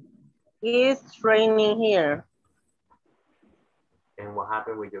hear. It's raining here. And what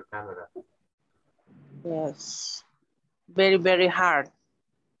happened with your camera? Yes. Very, very hard.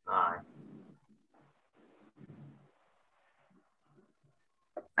 All right.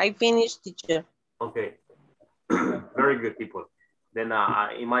 I finished, teacher. Okay. Very good, people. Then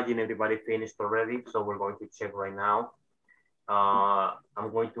I imagine everybody finished already. So we're going to check right now.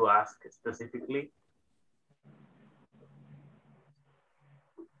 I'm going to ask specifically.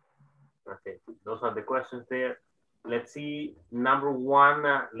 Okay, those are the questions there. Let's see, number one,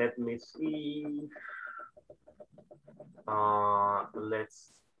 let me see.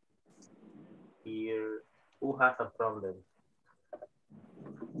 Let's hear, who has a problem?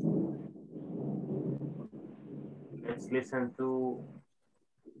 Let's listen to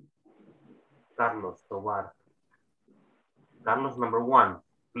Carlos Tobar. Carlos, number one,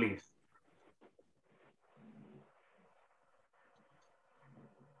 please.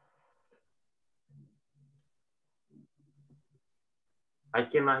 I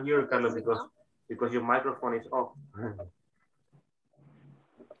cannot hear you, Carlos, because your microphone is off.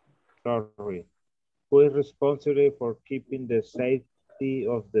 Sorry. Who is responsible for keeping the safety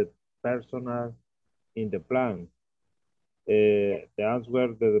of the personnel in the plant? The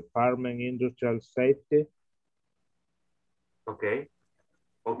answer, the Department Industrial Safety. Okay.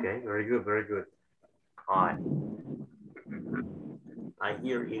 Okay, very good, very good. All right. I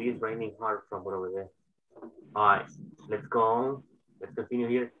hear it is raining hard from over there. All right, let's go on. Let's continue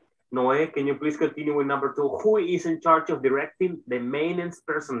here. Noe, can you please continue with number two? Who is in charge of directing the maintenance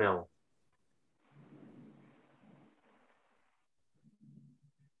personnel?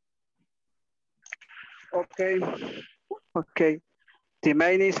 Okay. Okay. The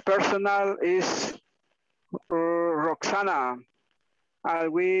maintenance personnel is Roxana. I'll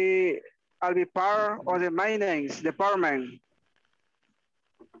be part of the maintenance department.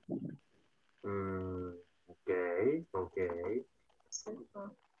 Okay, okay.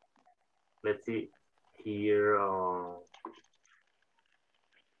 Let's see here. Now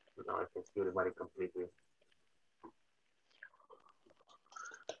I can see everybody completely.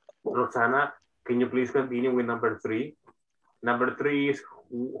 Roxana, can you please continue with number three? Number three is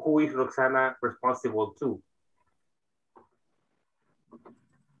who is Roxana responsible to?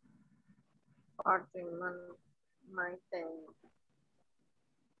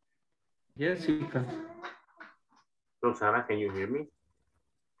 Jessica. Roxana, can you hear me?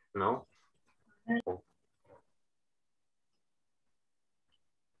 No? Oh.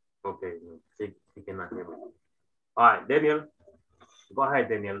 Okay, she cannot hear me. All right, Daniel. Go ahead,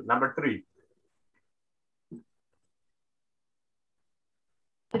 Daniel. Number three.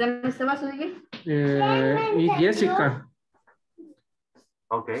 Y Jessica.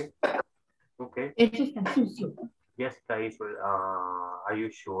 Okay. Okay. Esto está sucio. Jessica is, are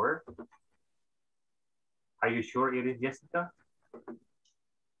you sure? Are you sure it is Jessica?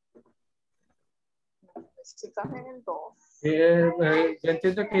 Yo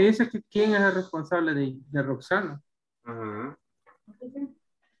entiendo que dice que quién es el responsable de Roxana.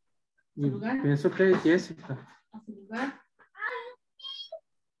 Y pienso que es Jessica.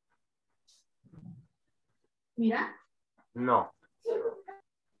 Mira. No. Yo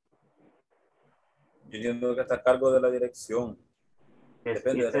entiendo que está a cargo de la dirección.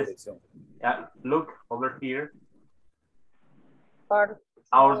 Depende de la dirección. Look over here.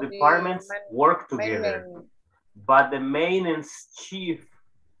 Our departments work together, but the maintenance chief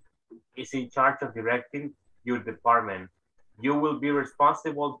is in charge of directing your department. You will be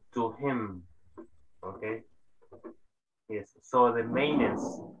responsible to him. Okay. Yes. So the maintenance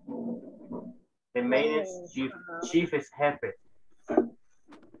chief is jefe.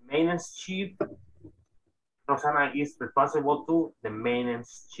 Maintenance chief, Rosana, is responsible to the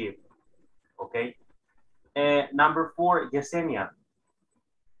maintenance chief. Okay. Number four, Yesenia.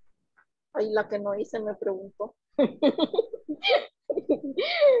 Ay, la que no hice me preguntó.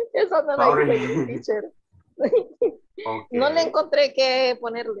 Esa no Sorry. la hice, teacher. Okay. No le encontré qué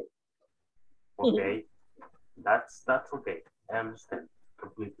ponerle. Okay. That's okay. I understand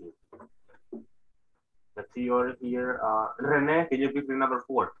completely. see over here. Rene, can you please read number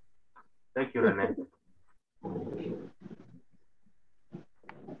 4? Thank you, Rene.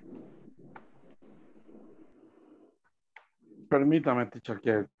 Permítame, teacher,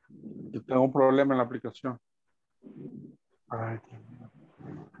 que tengo un problema en la aplicación. Ay,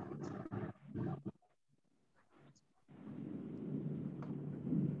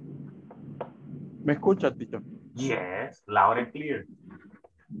 ¿me escucha, teacher? Yes, loud and clear.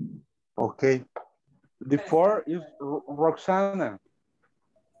 Okay. The 4 is Roxana.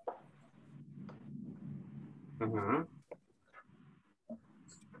 Mm-hmm.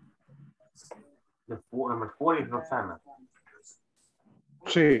 Number 4 is Roxana.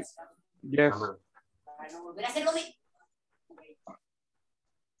 Sí. Yes.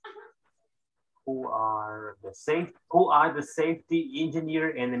 Who are the safety engineer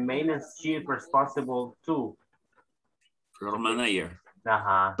and the maintenance chief responsible to? Floor manager.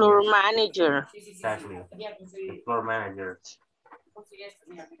 Floor manager. Exactly. The floor manager.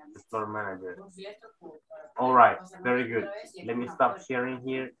 The floor manager. All right, very good. Let me stop sharing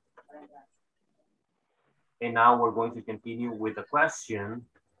here. And now we're going to continue with the question.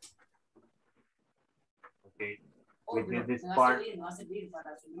 Okay, we did this part.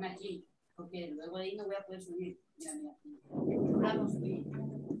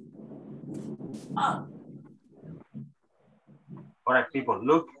 All right, people,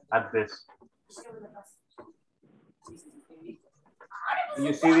 look at this. Do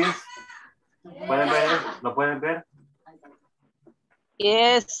you see this? ¿Pueden ver? ¿Lo pueden ver?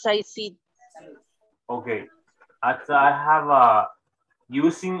 Yes, I see. Okay, I have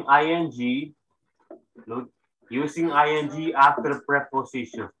using ing. Look, using ing after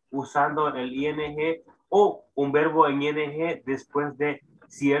prepositions, usando el ing o un verbo en ing después de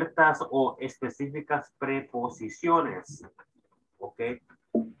ciertas o específicas preposiciones. Ok.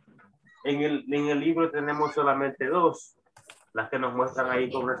 En el libro tenemos solamente 2, las que nos muestran ahí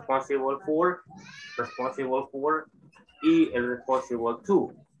con responsible for y el responsible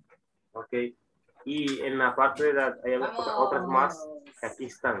to. Ok. Y en la parte de la, hay otras más que aquí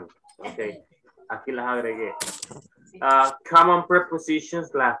están. Ok. Aquí las agregué. Common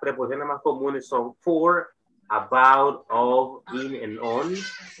prepositions, las preposiciones más comunes son for, about, of, in, and on.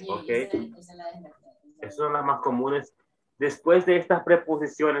 Ok. Esas son las más comunes. Después de estas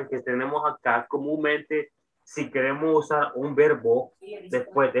preposiciones que tenemos acá, comúnmente, si queremos usar un verbo,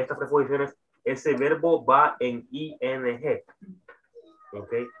 después de estas preposiciones, ese verbo va en ing.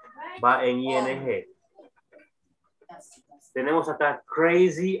 Ok. Va en ing. Tenemos acá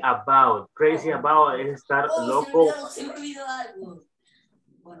crazy about. Crazy about es estar loco. Se me olvidó algo.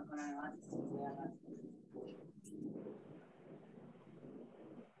 Bueno,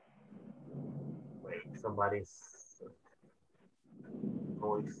 Wait, somebody's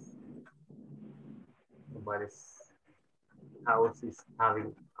house is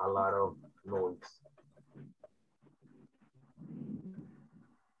having a lot of noise.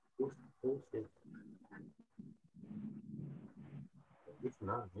 Who's it? It's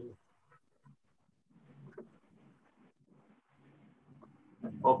not me.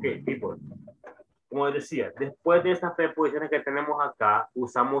 Ok, people. Como decía, después de estas preposiciones que tenemos acá,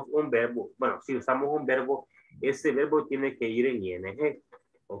 usamos un verbo. Bueno, si usamos un verbo, ese verbo tiene que ir en ing.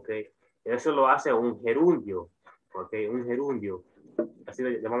 Ok. Eso lo hace un gerundio. Ok, un gerundio. Así lo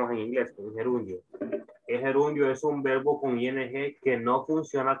llamamos en inglés, un gerundio. El gerundio es un verbo con ing que no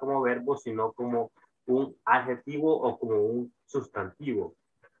funciona como verbo, sino como un adjetivo o como un sustantivo.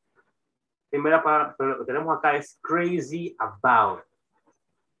 Primera palabra que tenemos acá es crazy about.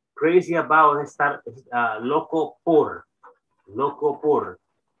 Crazy about es estar loco por. Loco por.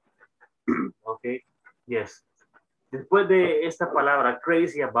 Ok, yes. Después de esta palabra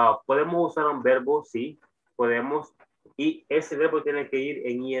crazy about, ¿podemos usar un verbo? Sí, podemos. Y ese verbo tiene que ir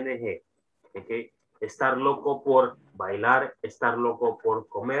en ing. Ok, estar loco por bailar, estar loco por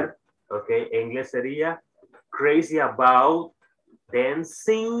comer. Ok, en inglés sería crazy about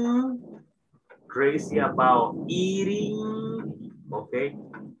dancing, crazy about eating. Ok,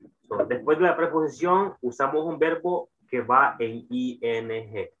 so, después de la preposición usamos un verbo que va en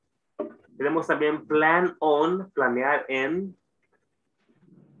ing. Tenemos también plan on, planear en,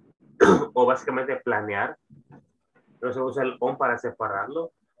 o básicamente planear. Pero se usa el on para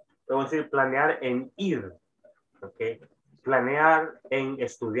separarlo. Podemos decir planear en ir. Okay. Planear en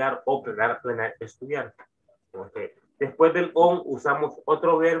estudiar o planear estudiar. Okay. Después del on usamos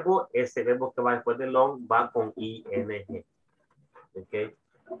otro verbo. Ese verbo que va después del on va con ing. Okay.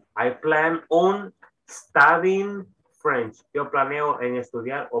 I plan on studying French. Yo planeo en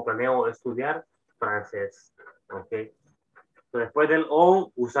estudiar o planeo estudiar francés. Okay. So, después del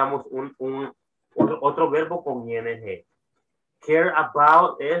on usamos un Otro verbo con ing. Care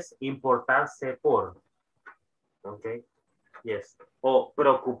about es importarse por. Ok. Yes. O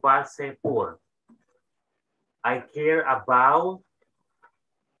preocuparse por. I care about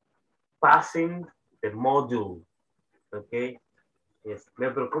passing the module. Ok. Yes.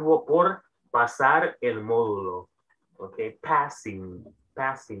 Me preocupo por pasar el módulo. Ok. Passing.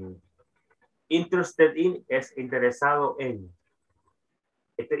 Interested in es interesado en.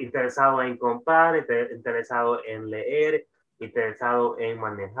 Interesado en comprar, interesado en leer, interesado en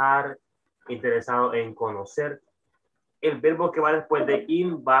manejar, interesado en conocer. El verbo que va después de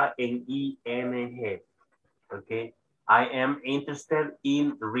in va en ing. Okay. I am interested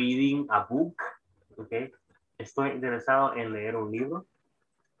in reading a book. Okay. Estoy interesado en leer un libro.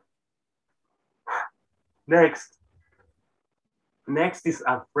 Next is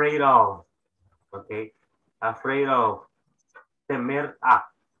afraid of. Okay. Afraid of. Temer a.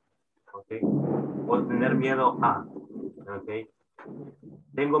 Okay. O tener miedo a. Okay.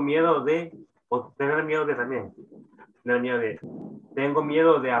 Tengo miedo de, o tener miedo de también. Tener miedo de. Tengo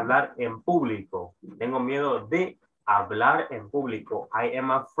miedo de hablar en público. Tengo miedo de hablar en público. I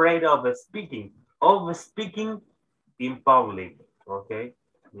am afraid of speaking. Of speaking in public. Okay.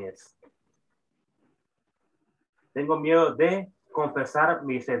 Yes. Tengo miedo de confesar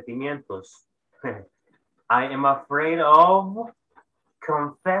mis sentimientos. I am afraid of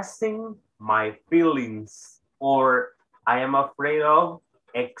confessing my feelings, or I am afraid of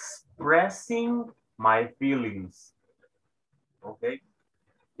expressing my feelings. Okay.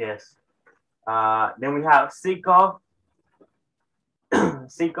 Yes. Then we have sick of.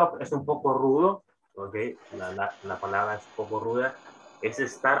 Sick of es un poco rudo. Okay. La palabra es un poco ruda. Es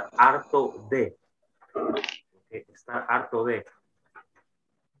estar harto de. Okay. Estar harto de.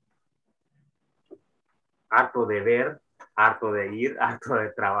 Harto de ver, harto de ir, harto de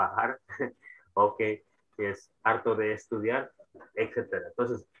trabajar, ok, es harto de estudiar, etc.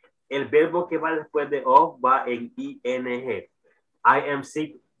 Entonces, el verbo que va después de of va en ing. I am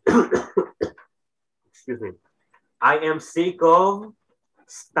sick, excuse me, I am sick of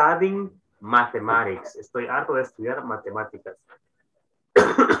studying mathematics. Estoy harto de estudiar matemáticas.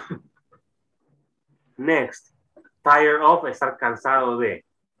 Next, tired of, estar cansado de,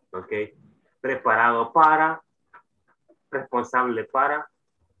 ok. Preparado para, responsable para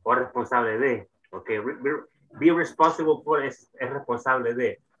o responsable de. Okay. Be responsible for es responsable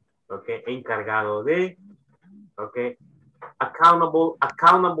de. Okay. Encargado de. Okay.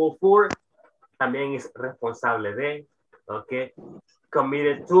 Accountable for también es responsable de. Okay.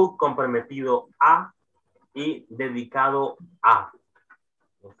 Committed to, comprometido a, y dedicado a.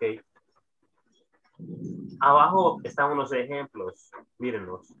 Okay. Abajo están unos ejemplos.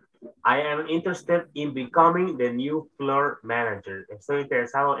 Mírenlos. I am interested in becoming the new floor manager. Estoy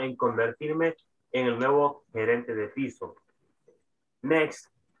interesado en convertirme en el nuevo gerente de piso. Next,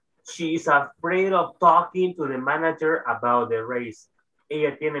 she is afraid of talking to the manager about the raise.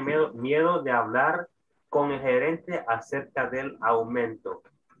 Ella tiene miedo de hablar con el gerente acerca del aumento.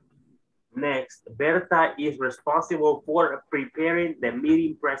 Next, Berta is responsible for preparing the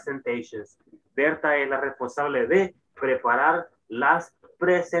meeting presentations. Berta es la responsable de preparar las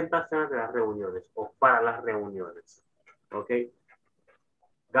presentaciones de las reuniones o para las reuniones. Ok.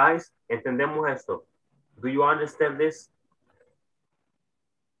 Guys, ¿entendemos esto? Do you understand this?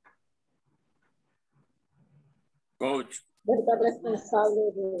 Coach. Berta es responsable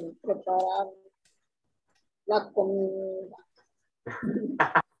de preparar la comida.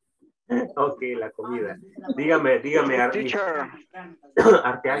 Ok, la comida. Dígame, Teacher.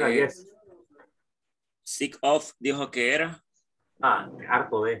 Arteaga, yes. Sick of dijo que era.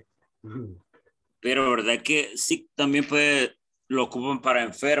 Harto de. Pero verdad que sick también lo ocupan para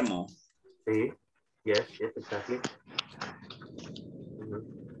enfermo. Sí, yes, exactly.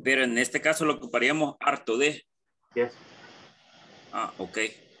 Pero en este caso lo ocuparíamos harto de. Yes. Ok.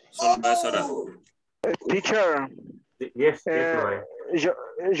 Solo eso era. Teacher. Yes,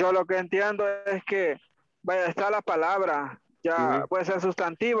 yo lo que entiendo es que vaya, está la palabra, ya puede ser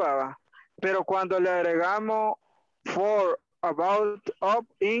sustantiva, ¿va? Pero cuando le agregamos for, about, up,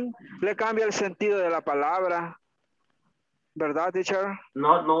 in, le cambia el sentido de la palabra. ¿Verdad, teacher?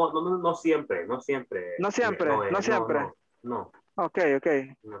 No siempre, no siempre. No siempre, no siempre. No. Ok.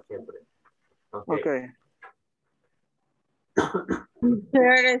 No siempre. Okay.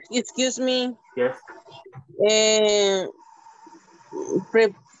 Sir, excuse me. Yes.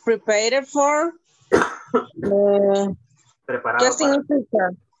 Prepared for. Preparado ¿Qué significa?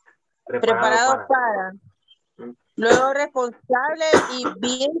 Preparado para. Luego responsable y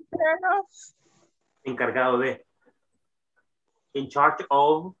bien encargado de. In charge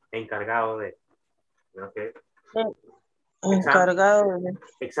of, encargado de. Okay. Encargado de.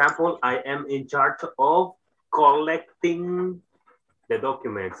 Example, I am in charge of collecting the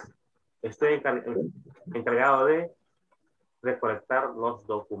documents. Estoy encargado de recolectar los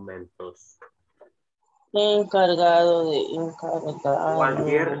documentos. Encargado de. Encargado.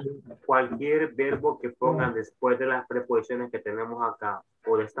 Cualquier verbo que pongan después de las preposiciones que tenemos acá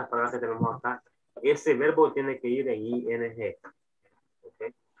o de estas palabras que tenemos acá, ese verbo tiene que ir en ing. Ok.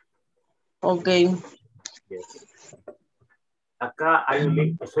 Ok. Yes. Acá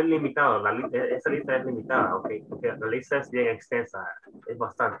hay eso es limitado, esa lista es limitada, ok, porque la lista es bien extensa, es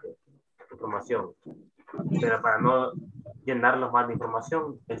bastante información, pero para no llenarlos más de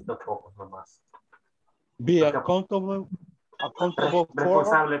información, estos pocos nomás. Be accountable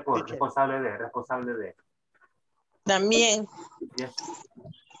responsable de. También. Yes.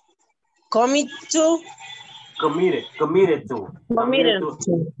 Committed to.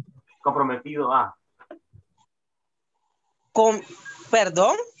 Comprometido a.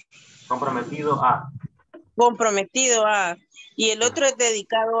 Perdón. Comprometido a. Comprometido a. Y el otro es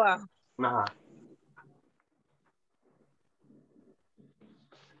dedicado a. Ajá.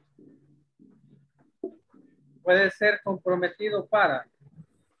 Puede ser comprometido para.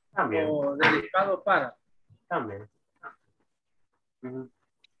 También. O dedicado para. También.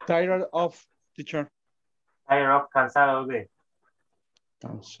 Tired of, teacher. Tired of, cansado de.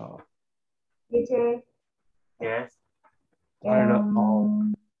 Cansado. Teacher. Yes. Tired of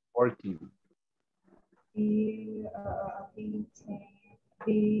working.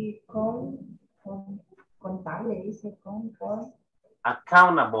 Contable, dice con.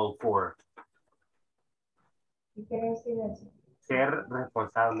 Accountable for. ¿Qué quiere decir eso? Ser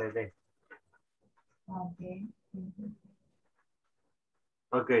responsable de. Okay.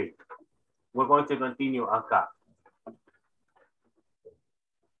 Okay. We're going to continue acá.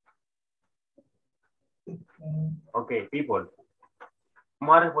 Okay, people.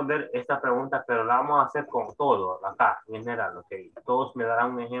 Vamos a responder esta pregunta, pero la vamos a hacer con todo acá, en general, ok. Todos me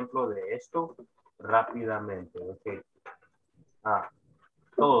darán un ejemplo de esto rápidamente, ok.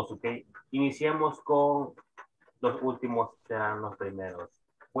 Todos, ok. Iniciemos con los últimos, serán los primeros.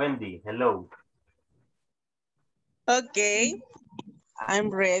 Wendy, hello. Okay, I'm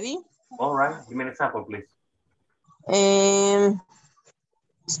ready. All right, give me an example, please.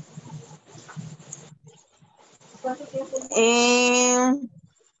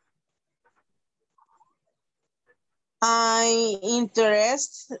 I'm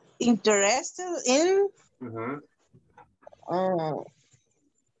interested in going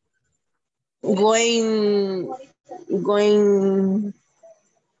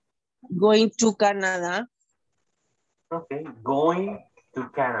to Canada. Okay, going to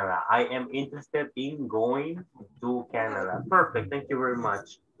Canada. I am interested in going to Canada. Perfect. Thank you very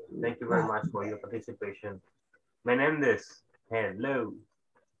much. Thank you very much for your participation. Menendez, hello.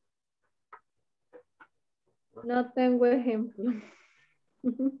 No tengo ejemplo.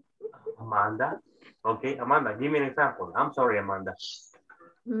 Amanda. Okay, Amanda, give me an example. I'm sorry, Amanda.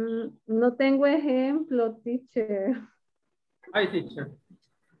 No tengo ejemplo, teacher. Hi, teacher.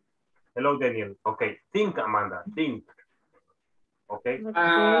 Hello, Daniel. Okay, think, Amanda, think. Okay.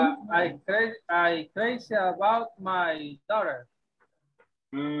 I crazy about my daughter.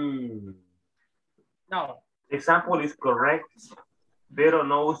 No. Example is correct, pero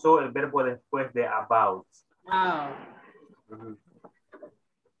no uso el verbo después de about. I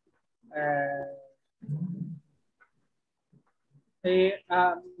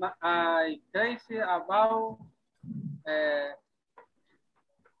crazy about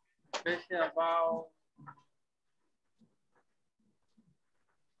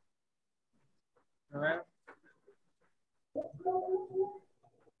a ver.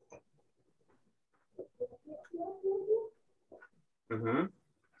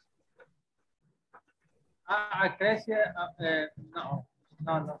 Crazy, no.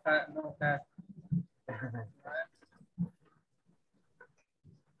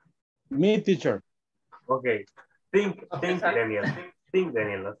 Me, teacher. Okay. Think, Daniel. Think,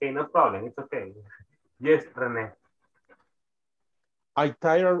 Daniel. Okay, no problem. It's okay. Yes, Rene. I'm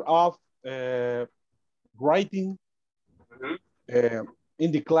tired of writing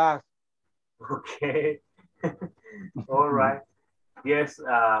in the class. Okay. All right. Yes,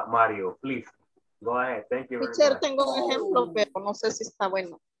 Mario, please. Go ahead. Thank you very Teacher, much. tengo un ejemplo, pero no sé si está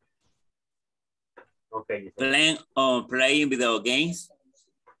bueno. Okay. Playing video games.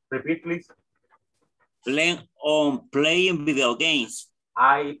 Repeat, please. Playing video games.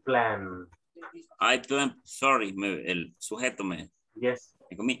 I plan. Sorry, el sujeto me. Yes.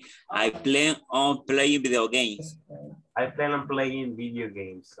 I plan on playing video games. I plan on playing video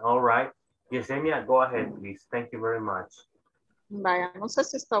games. All right. Yesenia, go ahead, please. Thank you very much. Vaya, no sé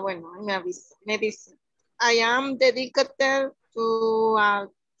si está bueno. Me dice, I am dedicated to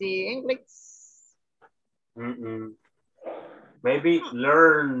the English. Maybe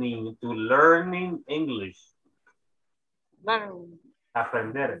learning English. Learn.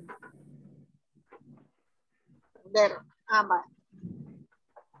 Aprender. Vaya.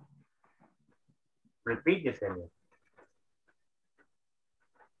 Repeat, Yesenia.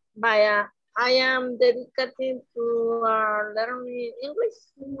 Vaya, I am dedicated to learning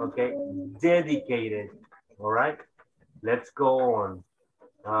English. Okay, dedicated. All right, let's go on.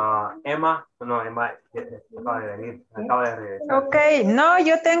 Emma, no, Emma acaba de venir, acaba de regresar. Ok, no,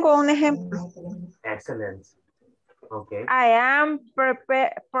 yo tengo un ejemplo. Excellent. Okay. I am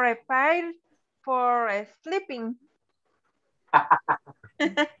prepared for sleeping.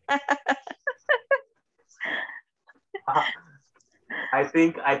 I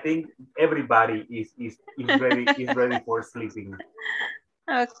think everybody is ready for sleeping.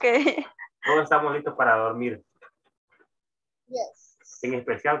 Okay. Todos estamos listos para dormir. Yes. En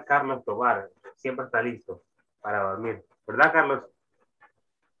especial Carlos Tobar, siempre está listo para dormir. ¿Verdad, Carlos?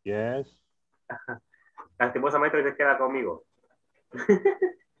 Yes. Lastimosamente se queda conmigo.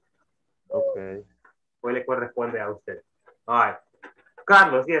 Okay. Hoy le corresponde a usted. All right.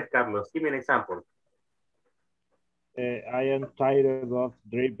 Carlos, yes, Carlos. Give me an example. I am tired of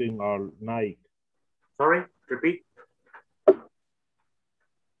driving all night. Sorry, repeat.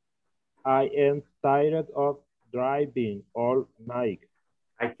 I am tired of driving all night.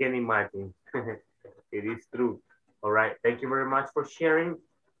 I can imagine. It is true. All right. Thank you very much for sharing.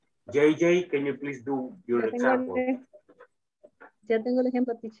 JJ, can you please do your example? Ya tengo el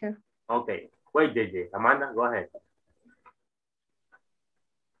ejemplo, teacher. Okay. Wait, JJ. Amanda, go ahead.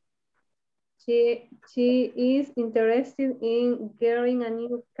 She is interested in getting a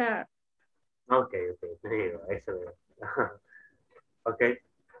new car. Okay. There you go. Excellent. Okay.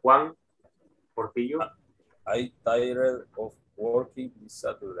 Juan Portillo. I tired of working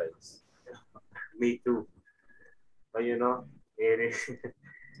Saturdays. Me too. But you know, it is.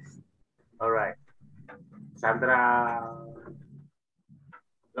 All right. Sandra.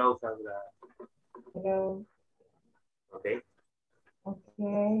 Hello, Sandra. Hello. Okay.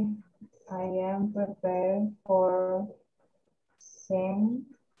 Okay. I am prepared for send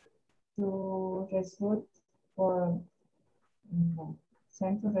to result for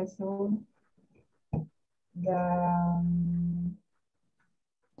send to result the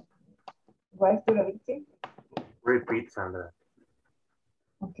wife durability. Repeat, Sandra.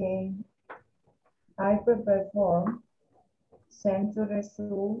 Okay. I prepare for send to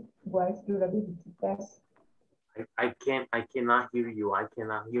result wife durability test. I cannot hear you. I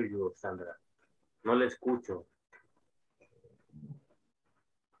cannot hear you, Sandra. No le escucho.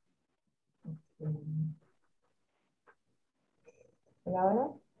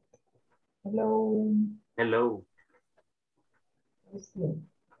 Hola. Hello. Hello. Sí.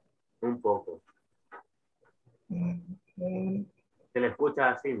 Un poco. Okay. Se le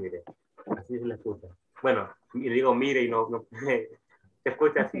escucha así, mire. Así se le escucha. Bueno, y digo mire y no. Se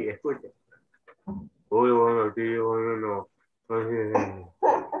escucha así, escucha. Uy, bueno, tío, no.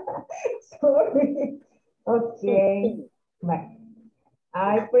 Sorry. Okay.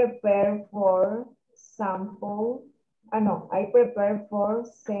 I prepare for sample. No, I prepare for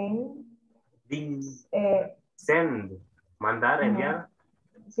send. Send. Mandar, enviar.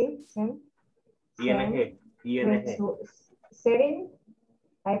 Sí, send. ING. Setting.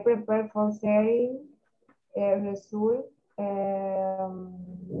 I prepare for setting result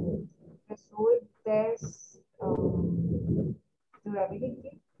test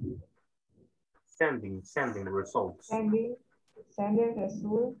durability. Sending results. Sending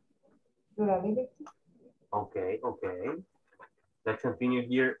result durability. Okay. Let's continue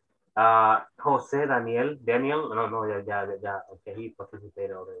here. José Daniel, no, ya, okay, he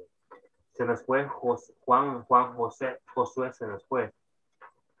participated already. Se nos fue Juan José, Josué se nos fue.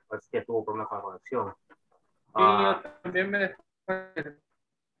 Parece que tuvo problemas con la conexión. También me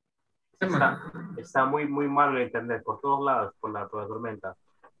está muy mal el internet por todos lados por la tormenta.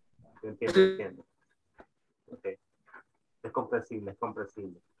 Entiendo. Okay. Es comprensible.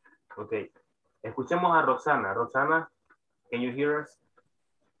 Okay. Escuchemos a Roxana. Roxana, can you hear us?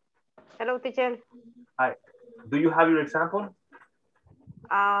 Hello, teacher. Hi. Do you have your example?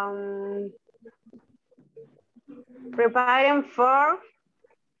 Preparing for.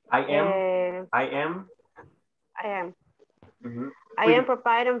 I am. Mm-hmm. I am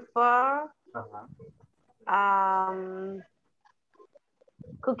preparing for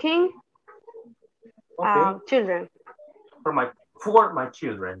cooking. Okay. Children. For my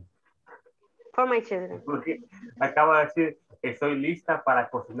children. For my children. Porque acabo de decir, estoy lista para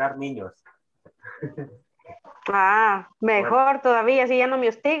cocinar niños. Ah, mejor todavía, si ya no me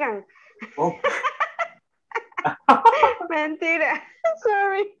hostigan. Oh. Mentira,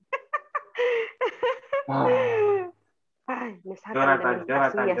 sorry. Ay, me sacan de mis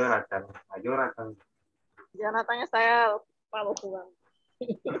casillas. Jonathan. Jonathan está ocupado jugando.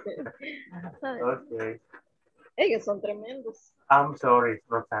 Okay. Ellos son tremendos. I'm sorry,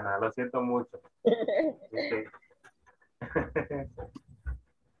 Roxana, lo siento mucho. Okay.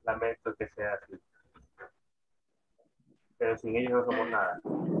 Lamento que sea así. Pero sin ellos no somos nada.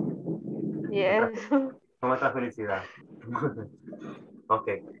 Yes. Son nuestra felicidad. Ok.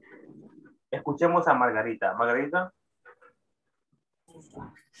 Escuchemos a Margarita. Margarita.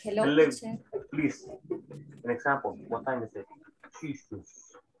 Hello, please. An example. What time is it?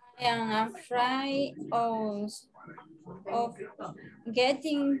 Jesus. I am afraid of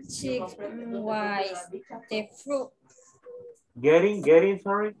getting sick with the flu. Getting,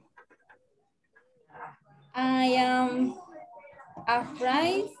 sorry? I am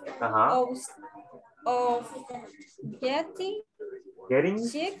afraid of getting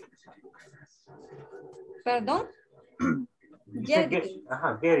sick. Pardon?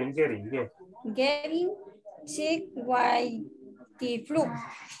 Getting, yes. Getting sick with the flu.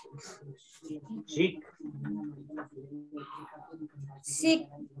 Sick.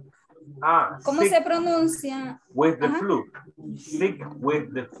 ¿Cómo se pronuncia? With the flu. Sick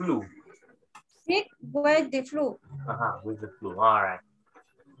with the flu. Sick with the flu. With the flu. All right.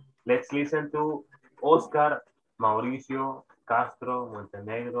 Let's listen to Oscar, Mauricio, Castro,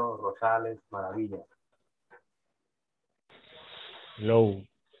 Montenegro, Rosales, Maravilla. Hello.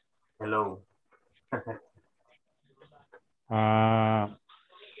 Hello.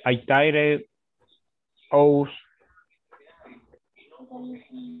 I tired of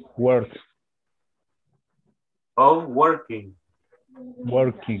work. Oh, working.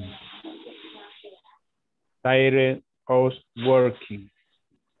 Tired of working.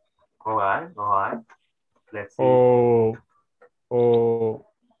 All right. Let's see.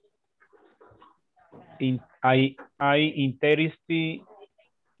 I interested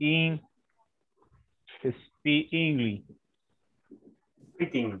in speaking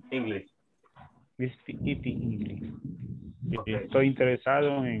English. Okay. Estoy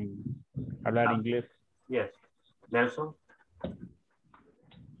interesado en hablar inglés. Yes. Nelson.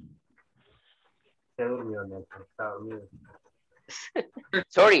 Se durmió, Nelson. Está dormido.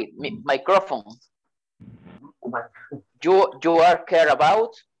 Sorry, microphone. You are care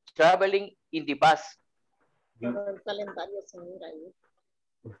about traveling in the bus. Todo el calendario se mira ahí.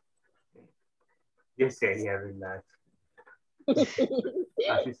 Yes, sería relax.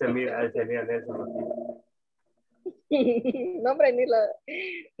 Así se mira Nelson. No, hombre,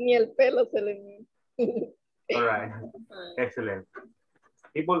 ni el pelo se le mira. All right. Excellent.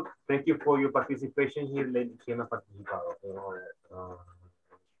 People, thank you for your participation here. ¿Quién ha participado?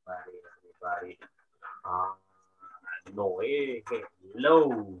 Everybody. Noé,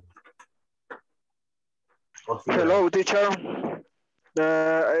 hello. Hello, teacher.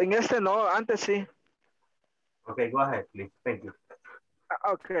 En este no, antes sí. Okay, go ahead, please. Thank you.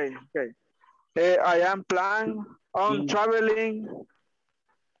 Okay. I am plan on traveling.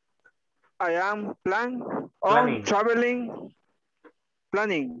 I am plan on traveling.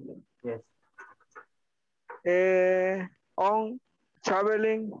 Planning. Yes. On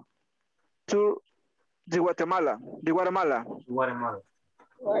traveling to Guatemala.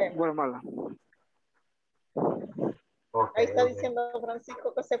 Okay, ahí está diciendo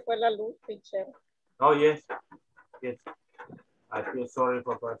Francisco que se fue la luz, teacher. Oh, yes. I feel sorry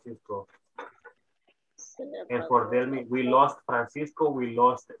for Francisco. And for Delmi, we lost Francisco, we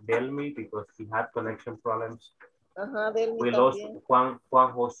lost Delmi because he had connection problems. Delmi we también. Lost Juan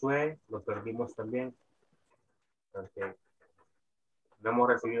Josué, lo perdimos también. Okay. No hemos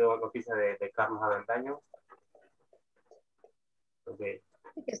recibido noticia de Carlos Avendaño. Okay.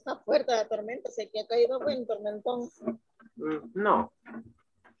 Está fuerte la tormenta, sé que ha caído buen tormentón. No.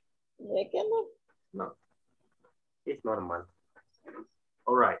 ¿De qué no? No. It's normal.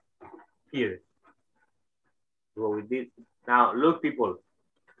 All right. Here. What we did. Now, look, people.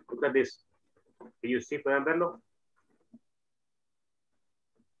 Look at this. Do you see? ¿Pueden verlo?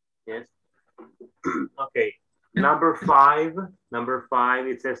 Yes. Okay. Number five,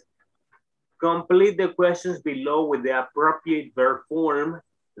 it says, complete the questions below with the appropriate verb form,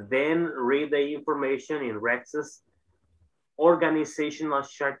 then read the information in Rex's organizational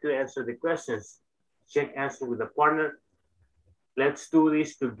chart to answer the questions. Check answer with a partner. Let's do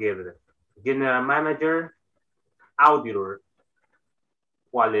this together. General manager, auditor,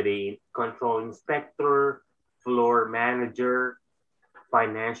 quality control inspector, floor manager,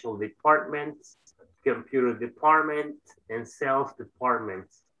 financial department, computer department, and sales department.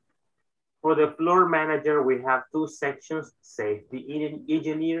 For the floor manager, we have two sections, safety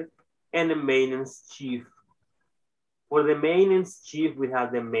engineer and the maintenance chief. For the maintenance chief, we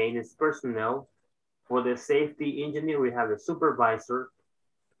have the maintenance personnel. For the safety engineer, we have the supervisor.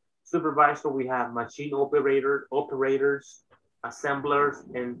 Supervisor, we have machine operators, assemblers,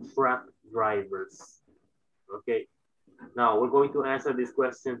 and truck drivers. Okay, now we're going to answer this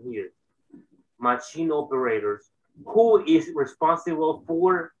question here. Machine operators, who is responsible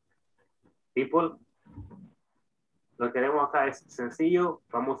for people? Lo que tenemos acá es sencillo.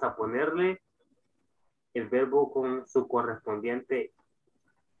 Vamos a ponerle el verbo con su correspondiente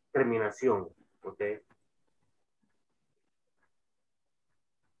terminación. Ok.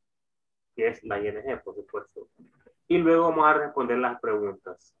 Que es la ING, por supuesto. Y luego vamos a responder las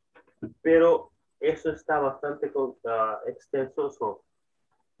preguntas. Pero eso está bastante extenso. So,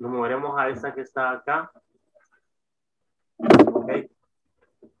 nos moveremos a esa que está acá. Ok.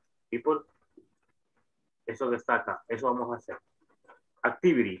 People. Eso que está acá. Eso vamos a hacer.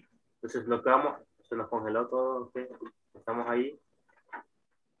 Activity. Entonces lo que vamos. Se nos congeló todo. Okay. Estamos ahí.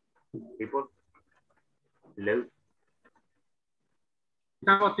 People. Hello.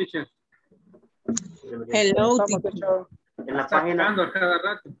 Estamos, teacher. Hello, en la página. Cada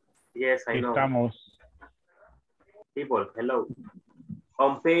rato. Yes, I know. Estamos. People, hello.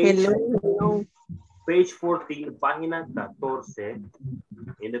 On page, hello. Page 14, página 14,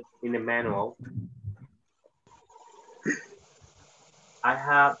 in the manual,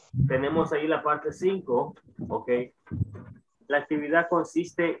 tenemos ahí la parte 5, ok. La actividad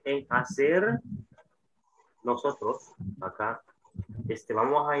consiste en hacer, nosotros, acá,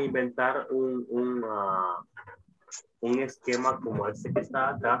 vamos a inventar un esquema como este que está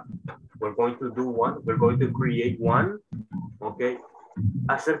acá. We're going to do one, we're going to create one, ok,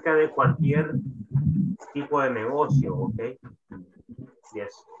 acerca de cualquier tipo de negocio, ok.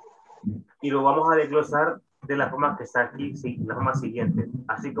 Yes. Y lo vamos a desglosar de la forma que está aquí, sí, la forma siguiente,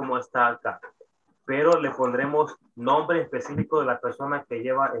 así como está acá. Pero le pondremos nombre específico de la persona que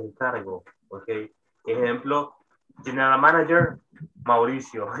lleva el cargo, ok. Ejemplo, General Manager,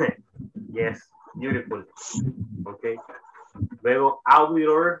 Mauricio. Yes, beautiful. Ok. Luego,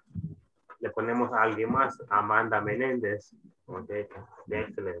 Auditor, le ponemos a alguien más, Amanda Menéndez. Ok,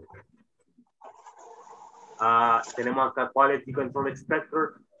 excelente. Tenemos acá Quality Control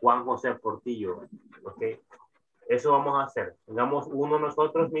Inspector, Juan José Portillo. Ok, eso vamos a hacer. Tengamos uno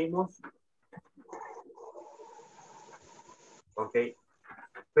nosotros mismos. Ok,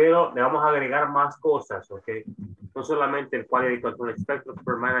 pero le vamos a agregar más cosas. Ok, no solamente el Quality Control Inspector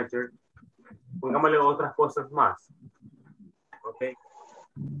per Manager, pongámosle otras cosas más. Ok,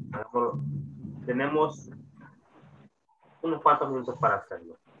 tenemos unos cuantos minutos para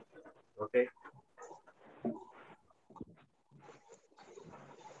hacerlo. Ok.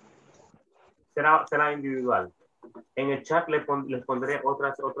 Será individual. En el chat les pondré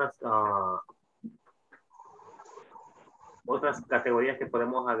otras categorías que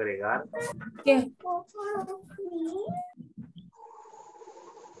podemos agregar. ¿Qué?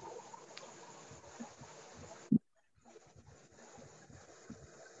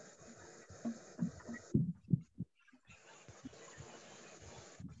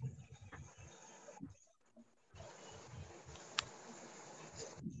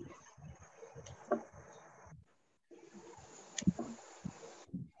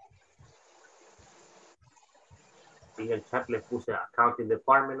 En el chat les puse Accounting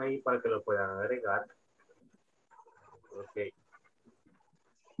Department ahí para que lo puedan agregar. Ok.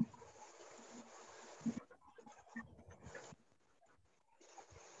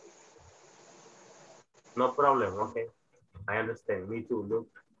 No problem, okay. I understand. Me too, look.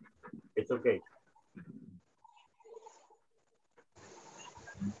 It's okay.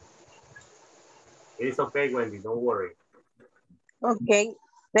 It is okay, Wendy, don't worry. Okay.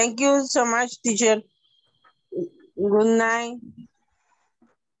 Thank you so much, teacher. Good night.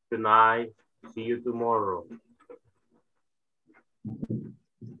 Good night. See you tomorrow.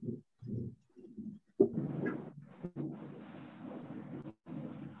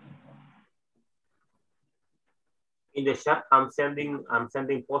 In the chat, I'm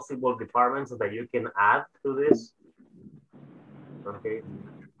sending possible departments so that you can add to this. Okay.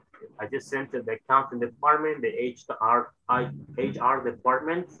 I just sent the accounting department, the HR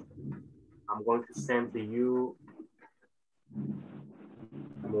department. I'm going to send to you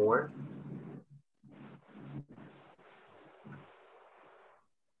more.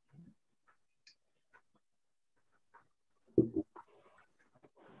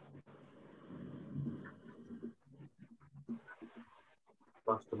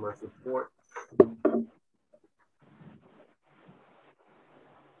 customer support.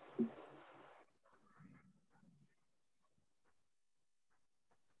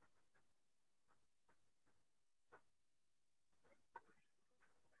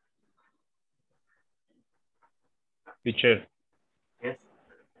 Teacher, Yes.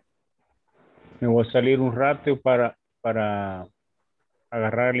 me voy a salir un rato para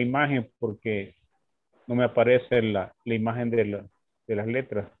agarrar la imagen porque no me aparece la imagen de las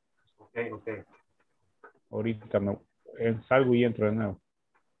letras. Okay, okay. Ahorita no, salgo y entro de nuevo.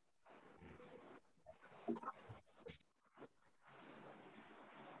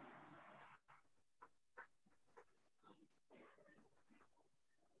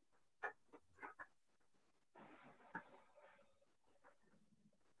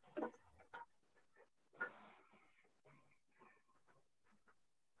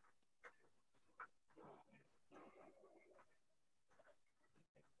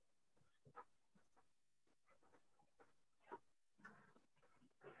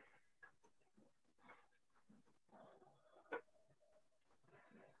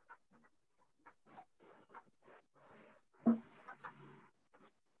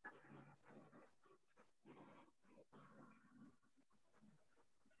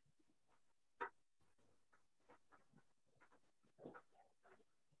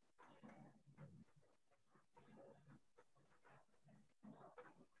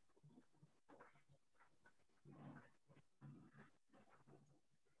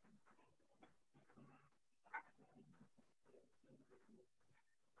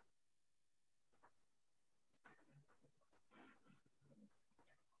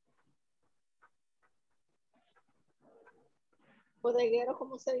 Bodeguero,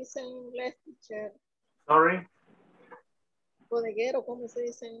 ¿cómo se dice en inglés, teacher? Sorry. Bodeguero, ¿cómo se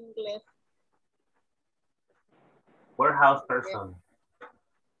dice en inglés? Warehouse person.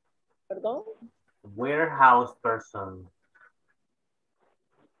 ¿Perdón? Warehouse person.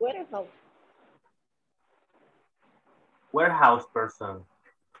 Warehouse. Warehouse person.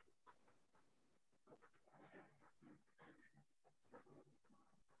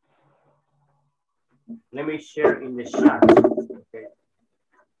 Let me share in the chat. Okay.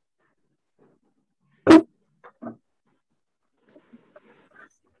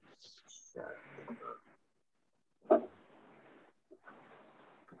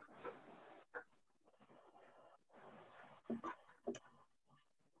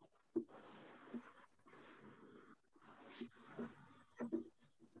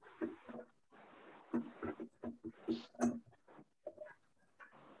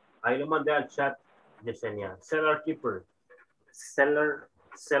 Ahí lo mandé al chat, Yesenia. Seller keeper. Seller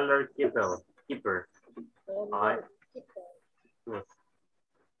keeper. All right. Yes.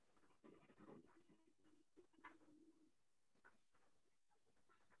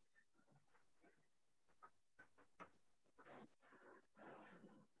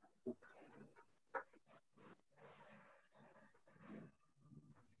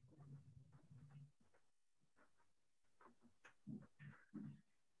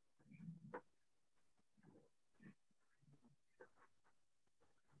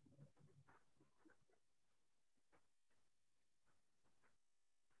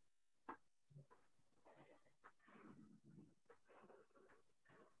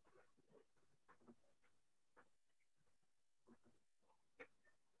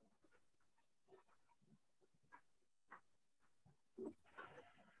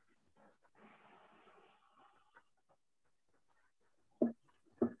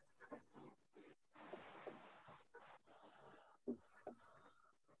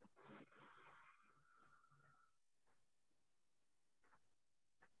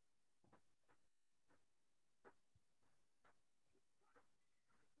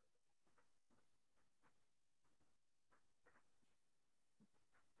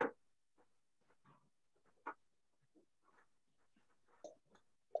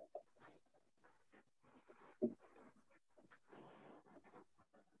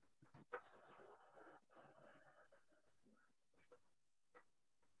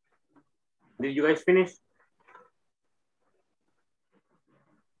 Did you guys finish?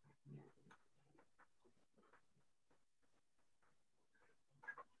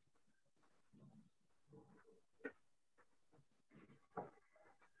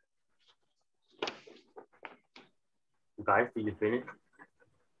 Guys, did you finish?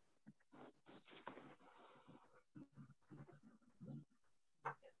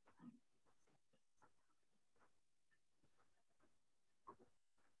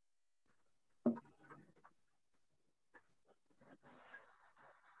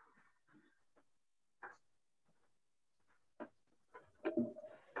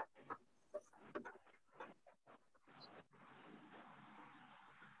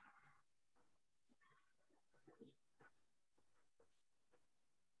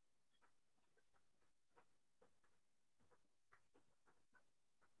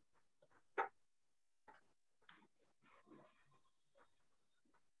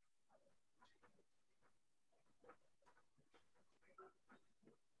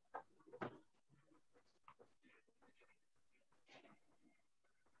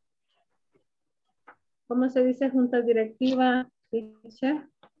 ¿Cómo se dice junta directiva, teacher?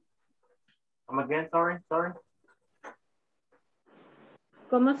 Come again, sorry.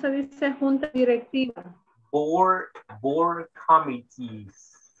 ¿Cómo se dice junta directiva? Board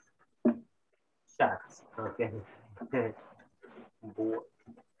committees. Chats. Okay. Board.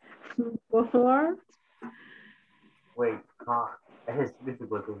 Board. Wait, it's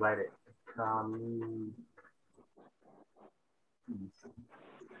difficult to write it.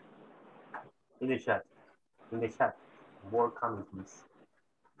 In the chat. Board committees.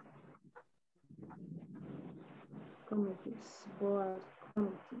 Board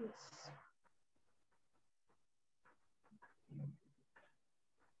committees.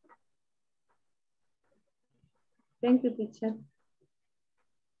 Thank you, teacher.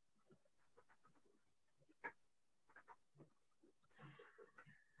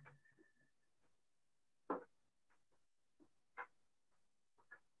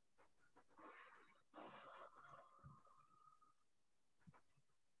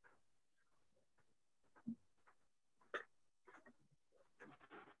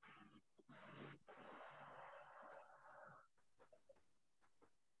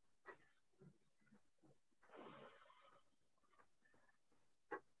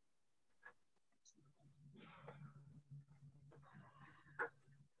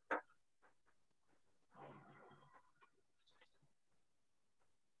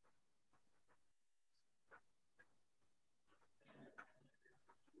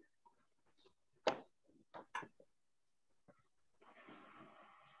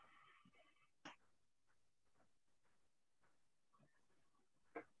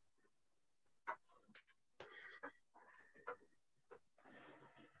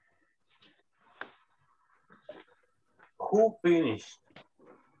 Who finished?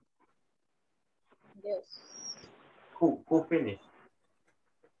 Yes. Who finished?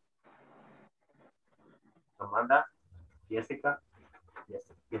 Amanda, Jessica,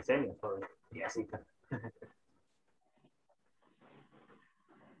 Yesenia, sorry, Jessica.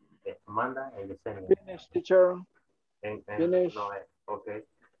 Amanda and Yesenia. Finish, teacher. And Finish. No, okay.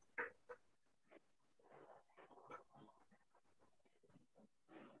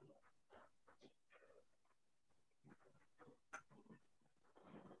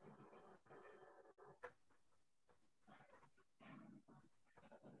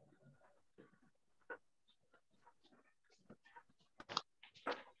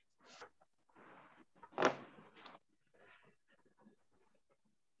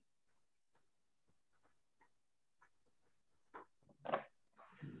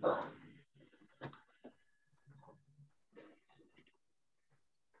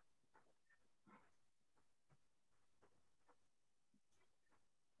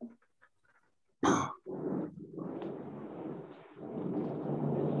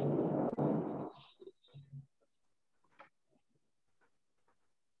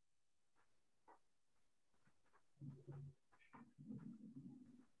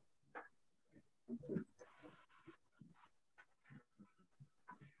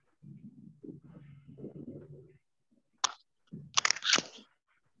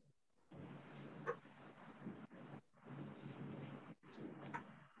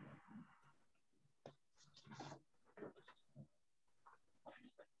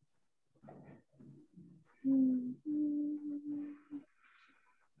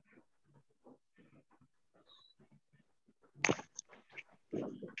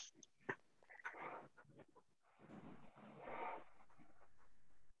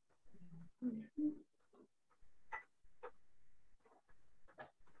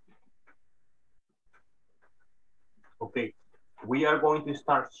 Okay, we are going to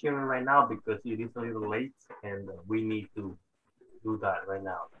start sharing right now because it is a little late and we need to do that right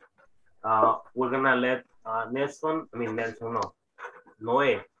now. We're gonna let Nelson,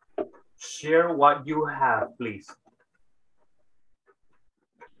 Noe, share what you have, please.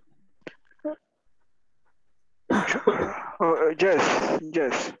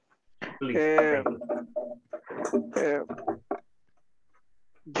 Yes. Please.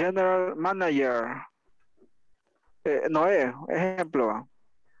 General Manager. Noé, ejemplo.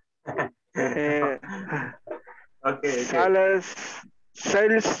 Okay.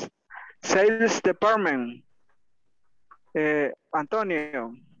 Sales Department.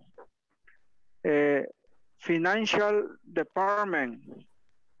 Antonio. Financial Department.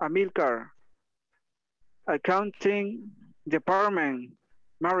 Amilcar. Accounting Department.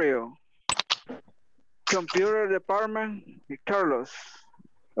 Mario. Computer Department. Charles.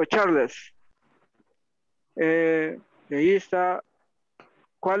 Ahí está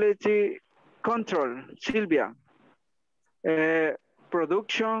Quality Control, Silvia.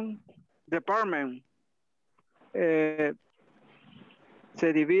 Production Department, se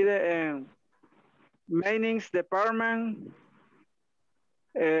divide en maintenance department,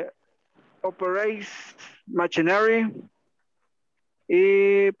 operates machinery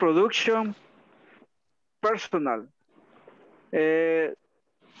y production personal.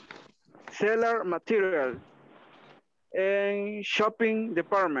 Seller material and shopping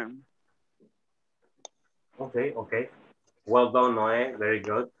department. Okay, okay. Well done, Noé. Very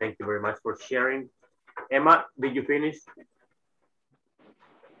good. Thank you very much for sharing. Emma, did you finish?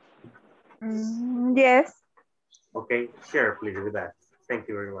 Yes. Okay, share please with us. Thank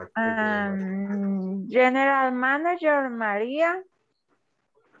you very much. General Manager María.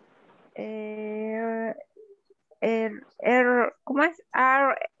 ¿Cómo es?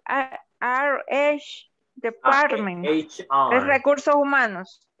 RH Department. HR. Recursos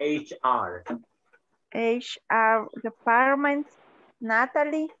Humanos. HR. HR Department.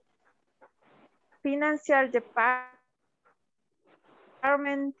 Natalie. Financial Department.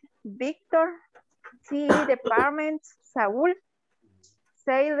 Victor. CE Department. Saúl.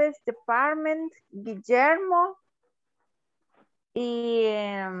 Sales Department. Guillermo. Y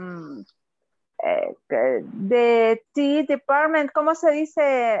de T Department, ¿cómo se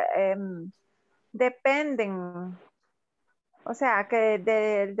dice? Dependen. O sea, que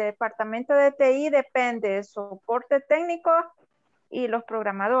del departamento de TI depende soporte técnico y los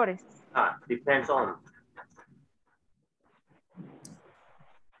programadores. Depends on.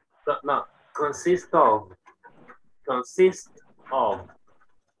 No, consist of. Consist of.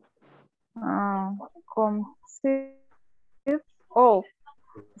 Consist of.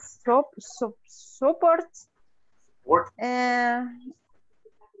 Support.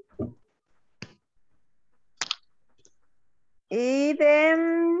 Y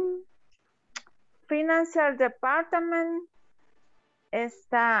de Financial Department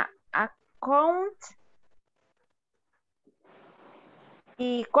está account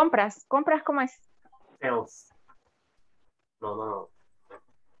y compras. ¿Compras cómo es? Sales. No.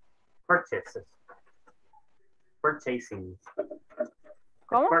 Purchases. Purchasing.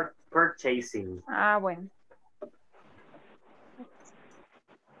 ¿Cómo? Purchasing. Bueno.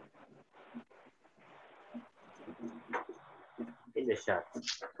 In the chat.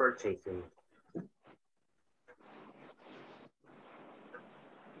 Purchasing.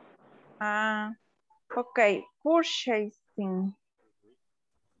 Ok. Purchasing.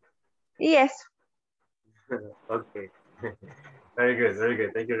 Y eso. Okay. Very good, very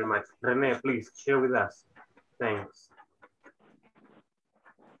good. Thank you very much. Rene, please share with us. Thanks.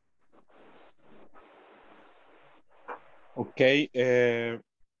 Okay.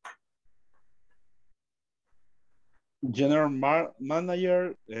 General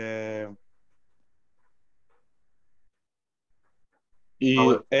Manager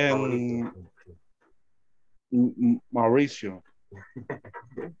Mauricio.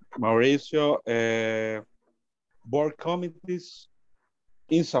 Mauricio, board committees,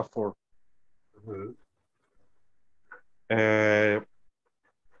 INSAFORP.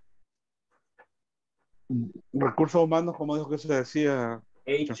 Recursos humanos, como dijo que se decía.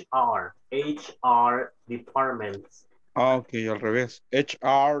 HR departments. Ok, al revés.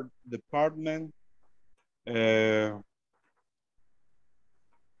 HR department.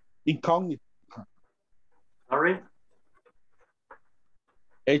 Incógnito. Sorry?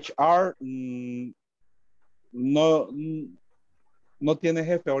 HR no tiene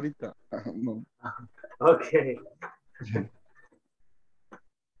jefe ahorita. No. Okay.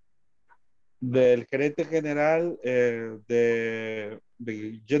 Del gerente general, de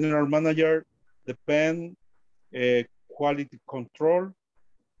general manager, depend, quality control,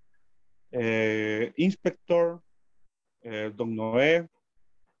 inspector, don Noé,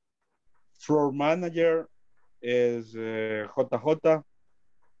 floor manager es JJ,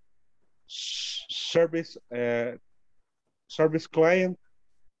 service client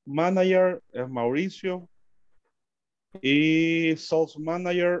manager es Mauricio y sales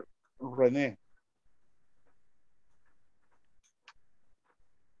manager René.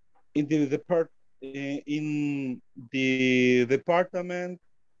 In the department,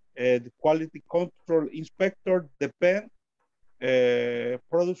 the quality control inspector depend,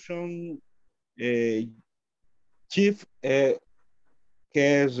 production chief, que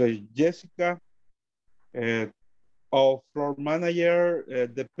es Jessica, of floor manager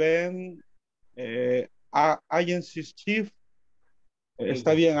depend, agency chief,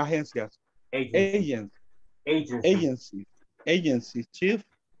 está bien, agencias. Agency chief,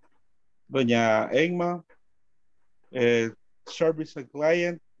 doña Egma, service and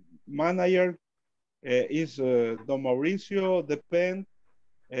client manager is don Mauricio, depend,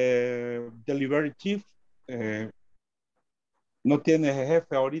 delivery chief, no tiene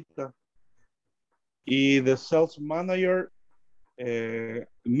jefe ahorita. Y the sales manager,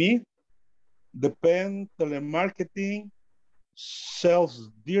 me, depend, telemarketing, sales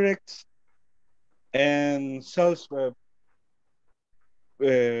direct, and sales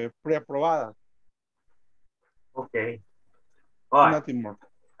pre-aprobada. Okay. All right. Nothing more.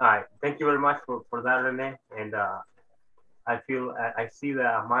 All right. Thank you very much for that, Rene. And I see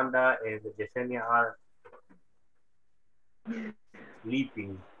that Amanda and Yesenia are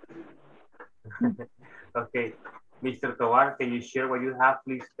sleeping. Okay. Mr. Tovar, can you share what you have,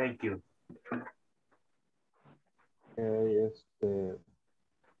 please? Thank you.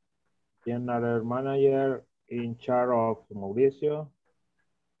 General manager in charge of Mauricio,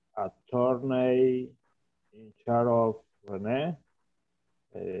 attorney in charge of Rene,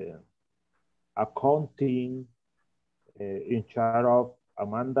 accounting in charge of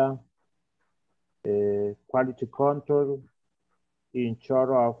Amanda, quality control in charge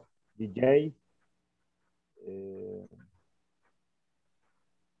of DJ,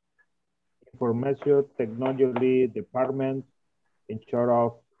 information technology department in charge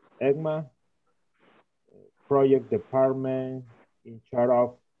of EGMA, project department in charge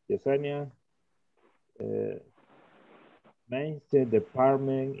of Yesenia, maintenance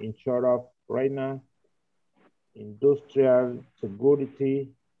department in charge of Reina, industrial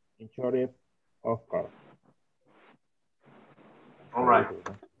security in charge of Carl. All right.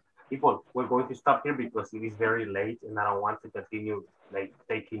 People, we're going to stop here because it is very late and I don't want to continue like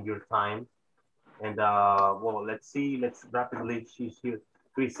taking your time. And well, let's see, let's rapidly choose here.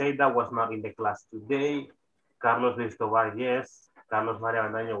 Criseida was not in the class today. Carlos Luis Tovar, yes. Carlos Maria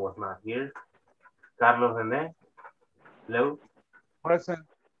Bendaño was not here. Carlos Rene, hello. Present.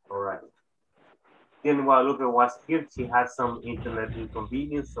 All right. Then Guadalupe was here. She had some internet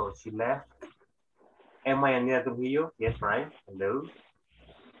inconvenience, so she left. Emma Yanira Trujillo, yes, right? Hello.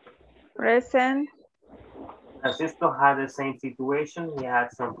 Present. Francisco had the same situation. He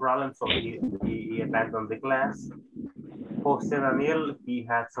had some problems, so he abandoned the class. Jose Daniel, he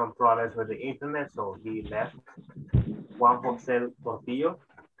had some problems with the internet, so he left. Juan Jose Portillo.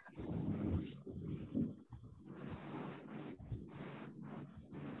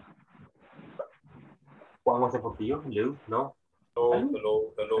 Juan Jose Portillo, hello, no?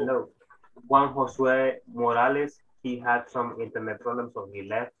 Hello. Juan Josue Morales, he had some internet problems, so he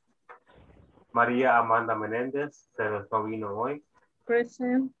left. Maria Amanda Menendez, se no vino hoy.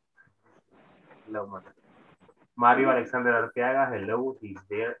 Present. Hello, Mario Alexander Arteaga, hello, he's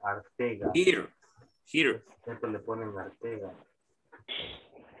there. Arteaga. Here. Siempre le ponen Arteaga.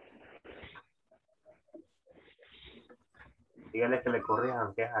 Dígale que le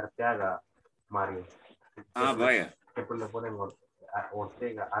corrijan que es Arteaga, Mario. Vaya. Siempre le ponen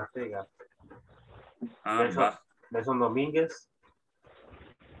Ortega, Arteaga. Nelson Domínguez.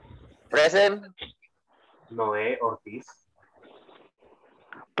 Present. Noé Ortiz.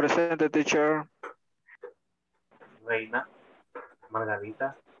 Presente, teacher. Reina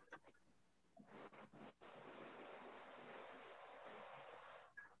Margarita.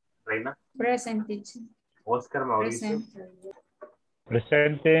 Reina. Present, teacher. Oscar Mauricio.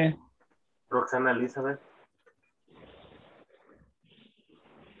 Presente. Roxana Elizabeth.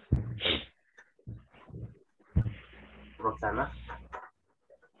 Roxana.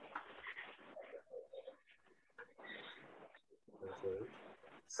 Okay.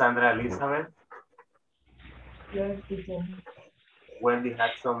 Sandra Elizabeth. Yes, teacher. Wendy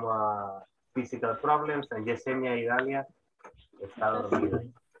had some physical problems and Yesenia Idalia está dormida.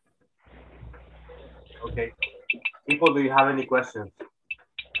 Okay. People, do you have any questions?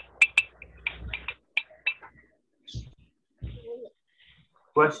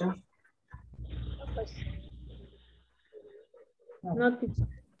 Questions? No, teacher.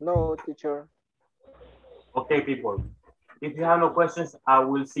 No, teacher. Okay, people. If you have no questions, I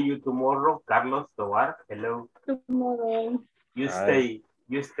will see you tomorrow. Carlos Tovar, hello. Tomorrow. You stay,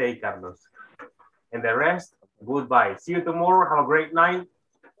 Carlos. And the rest, goodbye. See you tomorrow. Have a great night,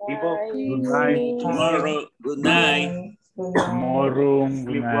 people. Good night. Tomorrow, good night. Tomorrow, good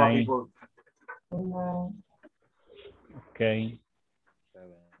Sleep well, night. people. Good night. Okay.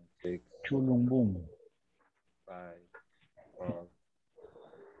 7, 6, Chulumbum. 5, 4,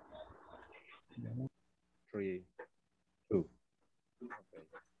 3, 2.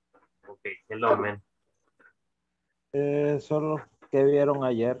 Okay, hello, man. Solo que vieron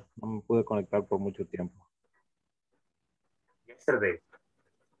ayer, no me pude conectar por mucho tiempo. Yesterday.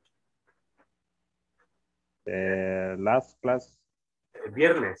 Last class.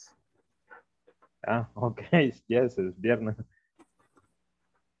 Viernes. Okay, yes, es viernes.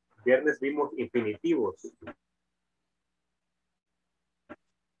 viernes vimos infinitivos.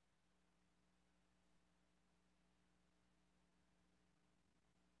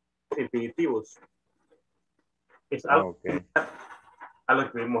 Infinitivos. Es algo a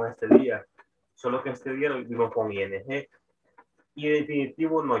lo que vimos este día. Solo que este día lo vimos con ing. Y el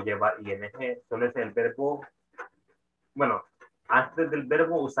infinitivo no lleva ing. Solo es el verbo. Bueno, antes del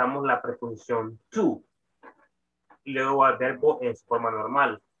verbo usamos la preposición to. Y luego al verbo en su forma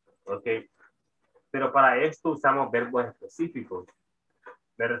normal. ¿Ok? Pero para esto usamos verbos específicos.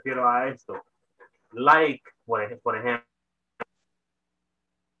 Me refiero a esto. Like, por ejemplo.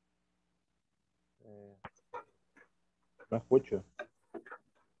 No escucho.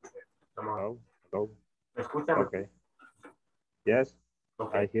 Hello. Hello. ¿Me escuchan? Okay. Yes,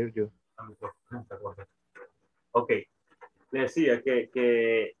 okay. I hear you. Ok. Le decía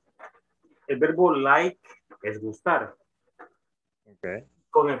que el verbo like es gustar. Okay.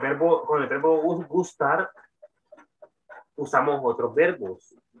 Con el verbo gustar usamos otros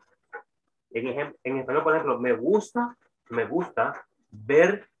verbos. En español, por ejemplo, me gusta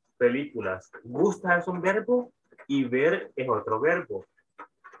ver películas. Gusta es un verbo y ver es otro verbo.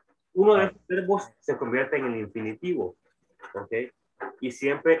 Uno de estos verbos se convierte en el infinitivo. ¿Ok? Y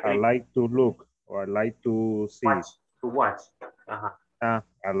siempre... I like to look or I like to see. To watch. Ajá.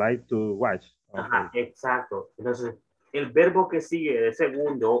 I like to watch. Okay. Ajá, exacto. Entonces, el verbo que sigue de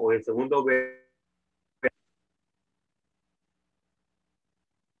segundo o el segundo verbo.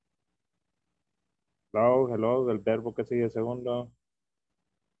 Hello, el verbo que sigue segundo.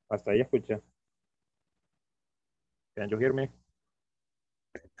 Hasta ahí escucha. Can you hear me?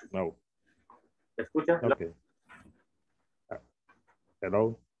 No. ¿Escucha? Okay.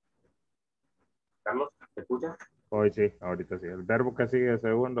 Hello. Carlos, ¿te escucha? Hoy sí, ahorita sí. El verbo que sigue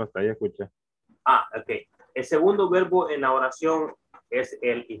segundo, hasta ahí escucha. Ok. El segundo verbo en la oración es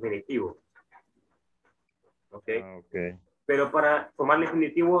el infinitivo. ¿Ok? Okay. Pero para tomar el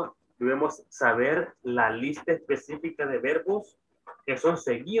infinitivo debemos saber la lista específica de verbos que son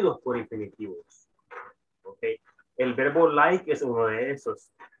seguidos por infinitivos. ¿Ok? El verbo like es uno de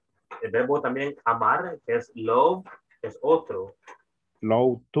esos. El verbo también amar, que es love, es otro.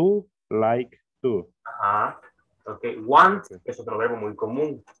 Love to, like to. Ajá. Ok. Want es otro verbo muy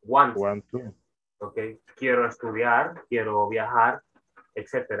común. Want. Want to. Ok. Quiero estudiar, quiero viajar,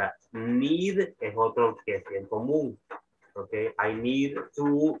 etcétera. Need es otro que es bien común. Ok. I need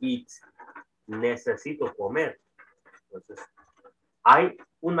to eat. Necesito comer. Entonces, hay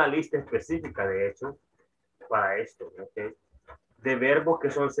una lista específica, de hecho, para esto. Ok. De verbos que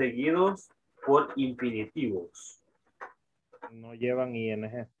son seguidos por infinitivos. No llevan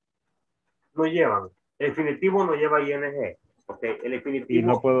ing. No llevan. El infinitivo no lleva ing. Okay. El infinitivo. Y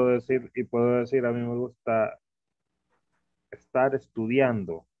no puedo decir, a mí me gusta estar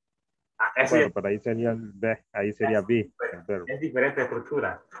estudiando. Bueno, pero ahí sería el B, ahí sería B. El verbo. Es diferente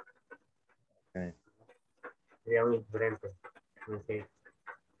estructura. Okay. Sería muy diferente. Okay.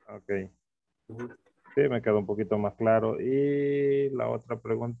 Ok. Sí, me quedó un poquito más claro. Y la otra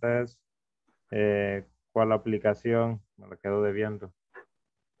pregunta es, ¿cuál aplicación? Me la quedo debiendo.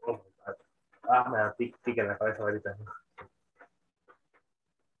 Me da tic en la cabeza ahorita.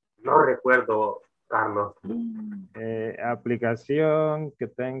 No recuerdo, Carlos. Aplicación que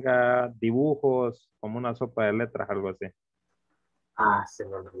tenga dibujos como una sopa de letras, algo así. Se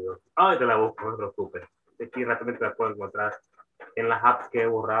me olvidó. Te la busco, no te preocupes. Aquí rápidamente la puedo encontrar. En las apps que he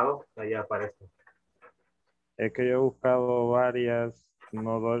borrado, ahí aparece. Es que yo he buscado varias,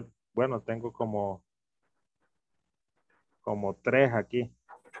 no doy, bueno, tengo como 3 aquí.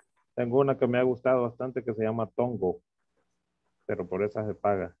 Tengo una que me ha gustado bastante que se llama Tongo, pero por esa se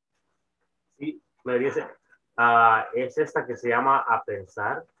paga. Sí, me dice, es esta que se llama A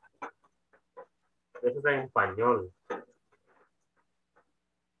Pensar. Eso está en español.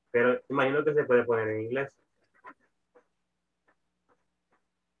 Pero imagino que se puede poner en inglés.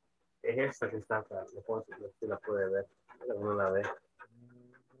 Es esta que está acá. Si la puede ver. Uno la ve.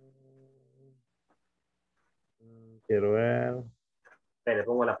 Quiero ver. Le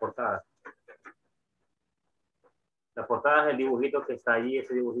pongo la portada. La portada es el dibujito que está allí,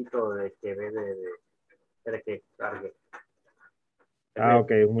 ese dibujito de que ve de que cargue.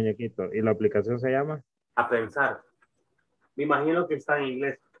 Ok, un muñequito. ¿Y la aplicación se llama? A Pensar. Me imagino que está en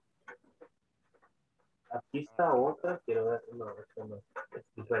inglés. Aquí está otra. Quiero ver. No, esto no. Es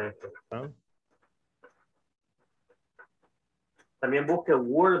diferente. También busque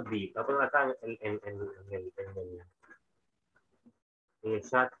Wordy. La pongo acá en el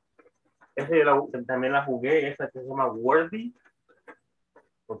chat. También la jugué. Esta que se llama Wordy.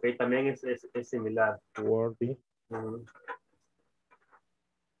 Ok, también es similar. Wordy.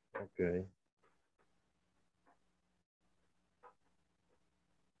 Ok.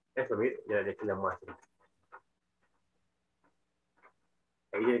 Eso, mire, ya aquí la muestro.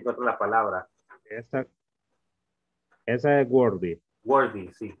 Ahí ya encuentro la palabra. Esa es wordy.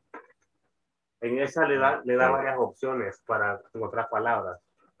 Wordy, sí. En esa le da Ok. varias opciones para encontrar palabras.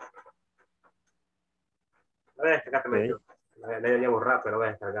 La voy a descargar también. Ok. La voy a borrar, pero voy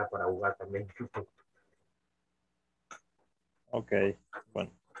a descargar para jugar también. Ok.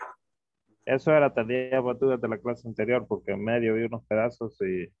 Bueno. Eso era tarea batuda de la clase anterior porque en medio vi unos pedazos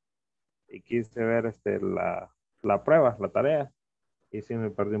y quise ver la prueba, la tarea, y sí me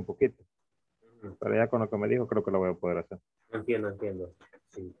perdí un poquito. Pero ya con lo que me dijo creo que lo voy a poder hacer. Entiendo.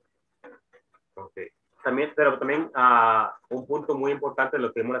 Sí. Ok. Pero también un punto muy importante de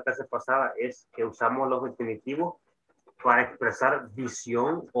lo que vimos la clase pasada es que usamos los infinitivos para expresar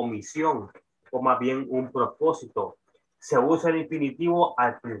visión o misión, o más bien un propósito. Se usa el infinitivo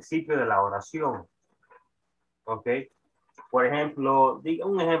al principio de la oración. ¿Ok? Por ejemplo,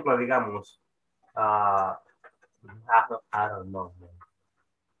 un ejemplo, digamos, I don't know.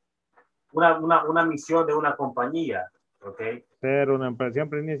 Una misión de una compañía. ¿Ok? Ser una empresa,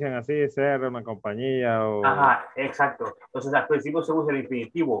 siempre inician así, ser una compañía o... Ajá, exacto. Entonces, al principio se usa el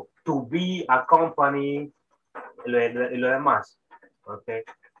infinitivo. To be a company y lo demás. ¿Ok?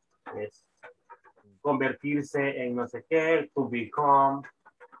 Es convertirse en no sé qué, to become.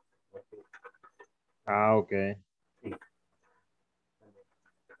 Ah, ok. Sí.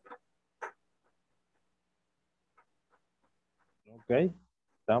 Ok,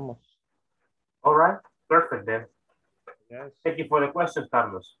 estamos. All right, perfect then. Yes. Thank you for the question,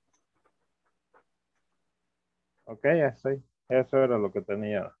 Carlos. Ok, así. Eso era lo que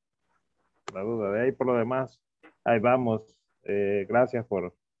tenía la duda. De ahí por lo demás, ahí vamos. Gracias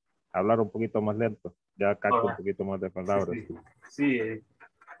por hablar un poquito más lento. Ya capto un poquito más de palabras. Sí.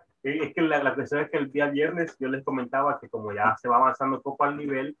 Es que la cuestión es que el día viernes yo les comentaba que como ya se va avanzando un poco al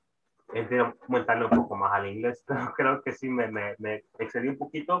nivel, es de comentarle un poco más al inglés. Pero creo que sí me excedí un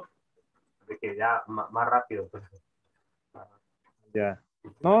poquito de que ya más rápido. Pues. Ya.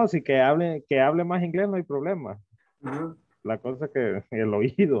 No, sí que hable más inglés no hay problema. La cosa es que el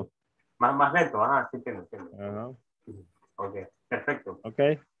oído. Más lento, ajá, sí entiendo. Ajá. Ok, perfecto. Ok,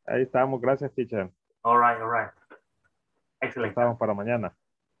 ahí estamos. Gracias, teacher. All right. Excellent. Estamos para mañana.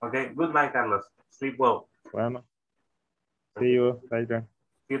 Ok, good night, Carlos. Sleep well. Bueno. See you later.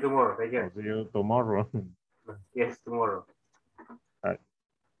 See you tomorrow. Take care. See you tomorrow. Yes, tomorrow.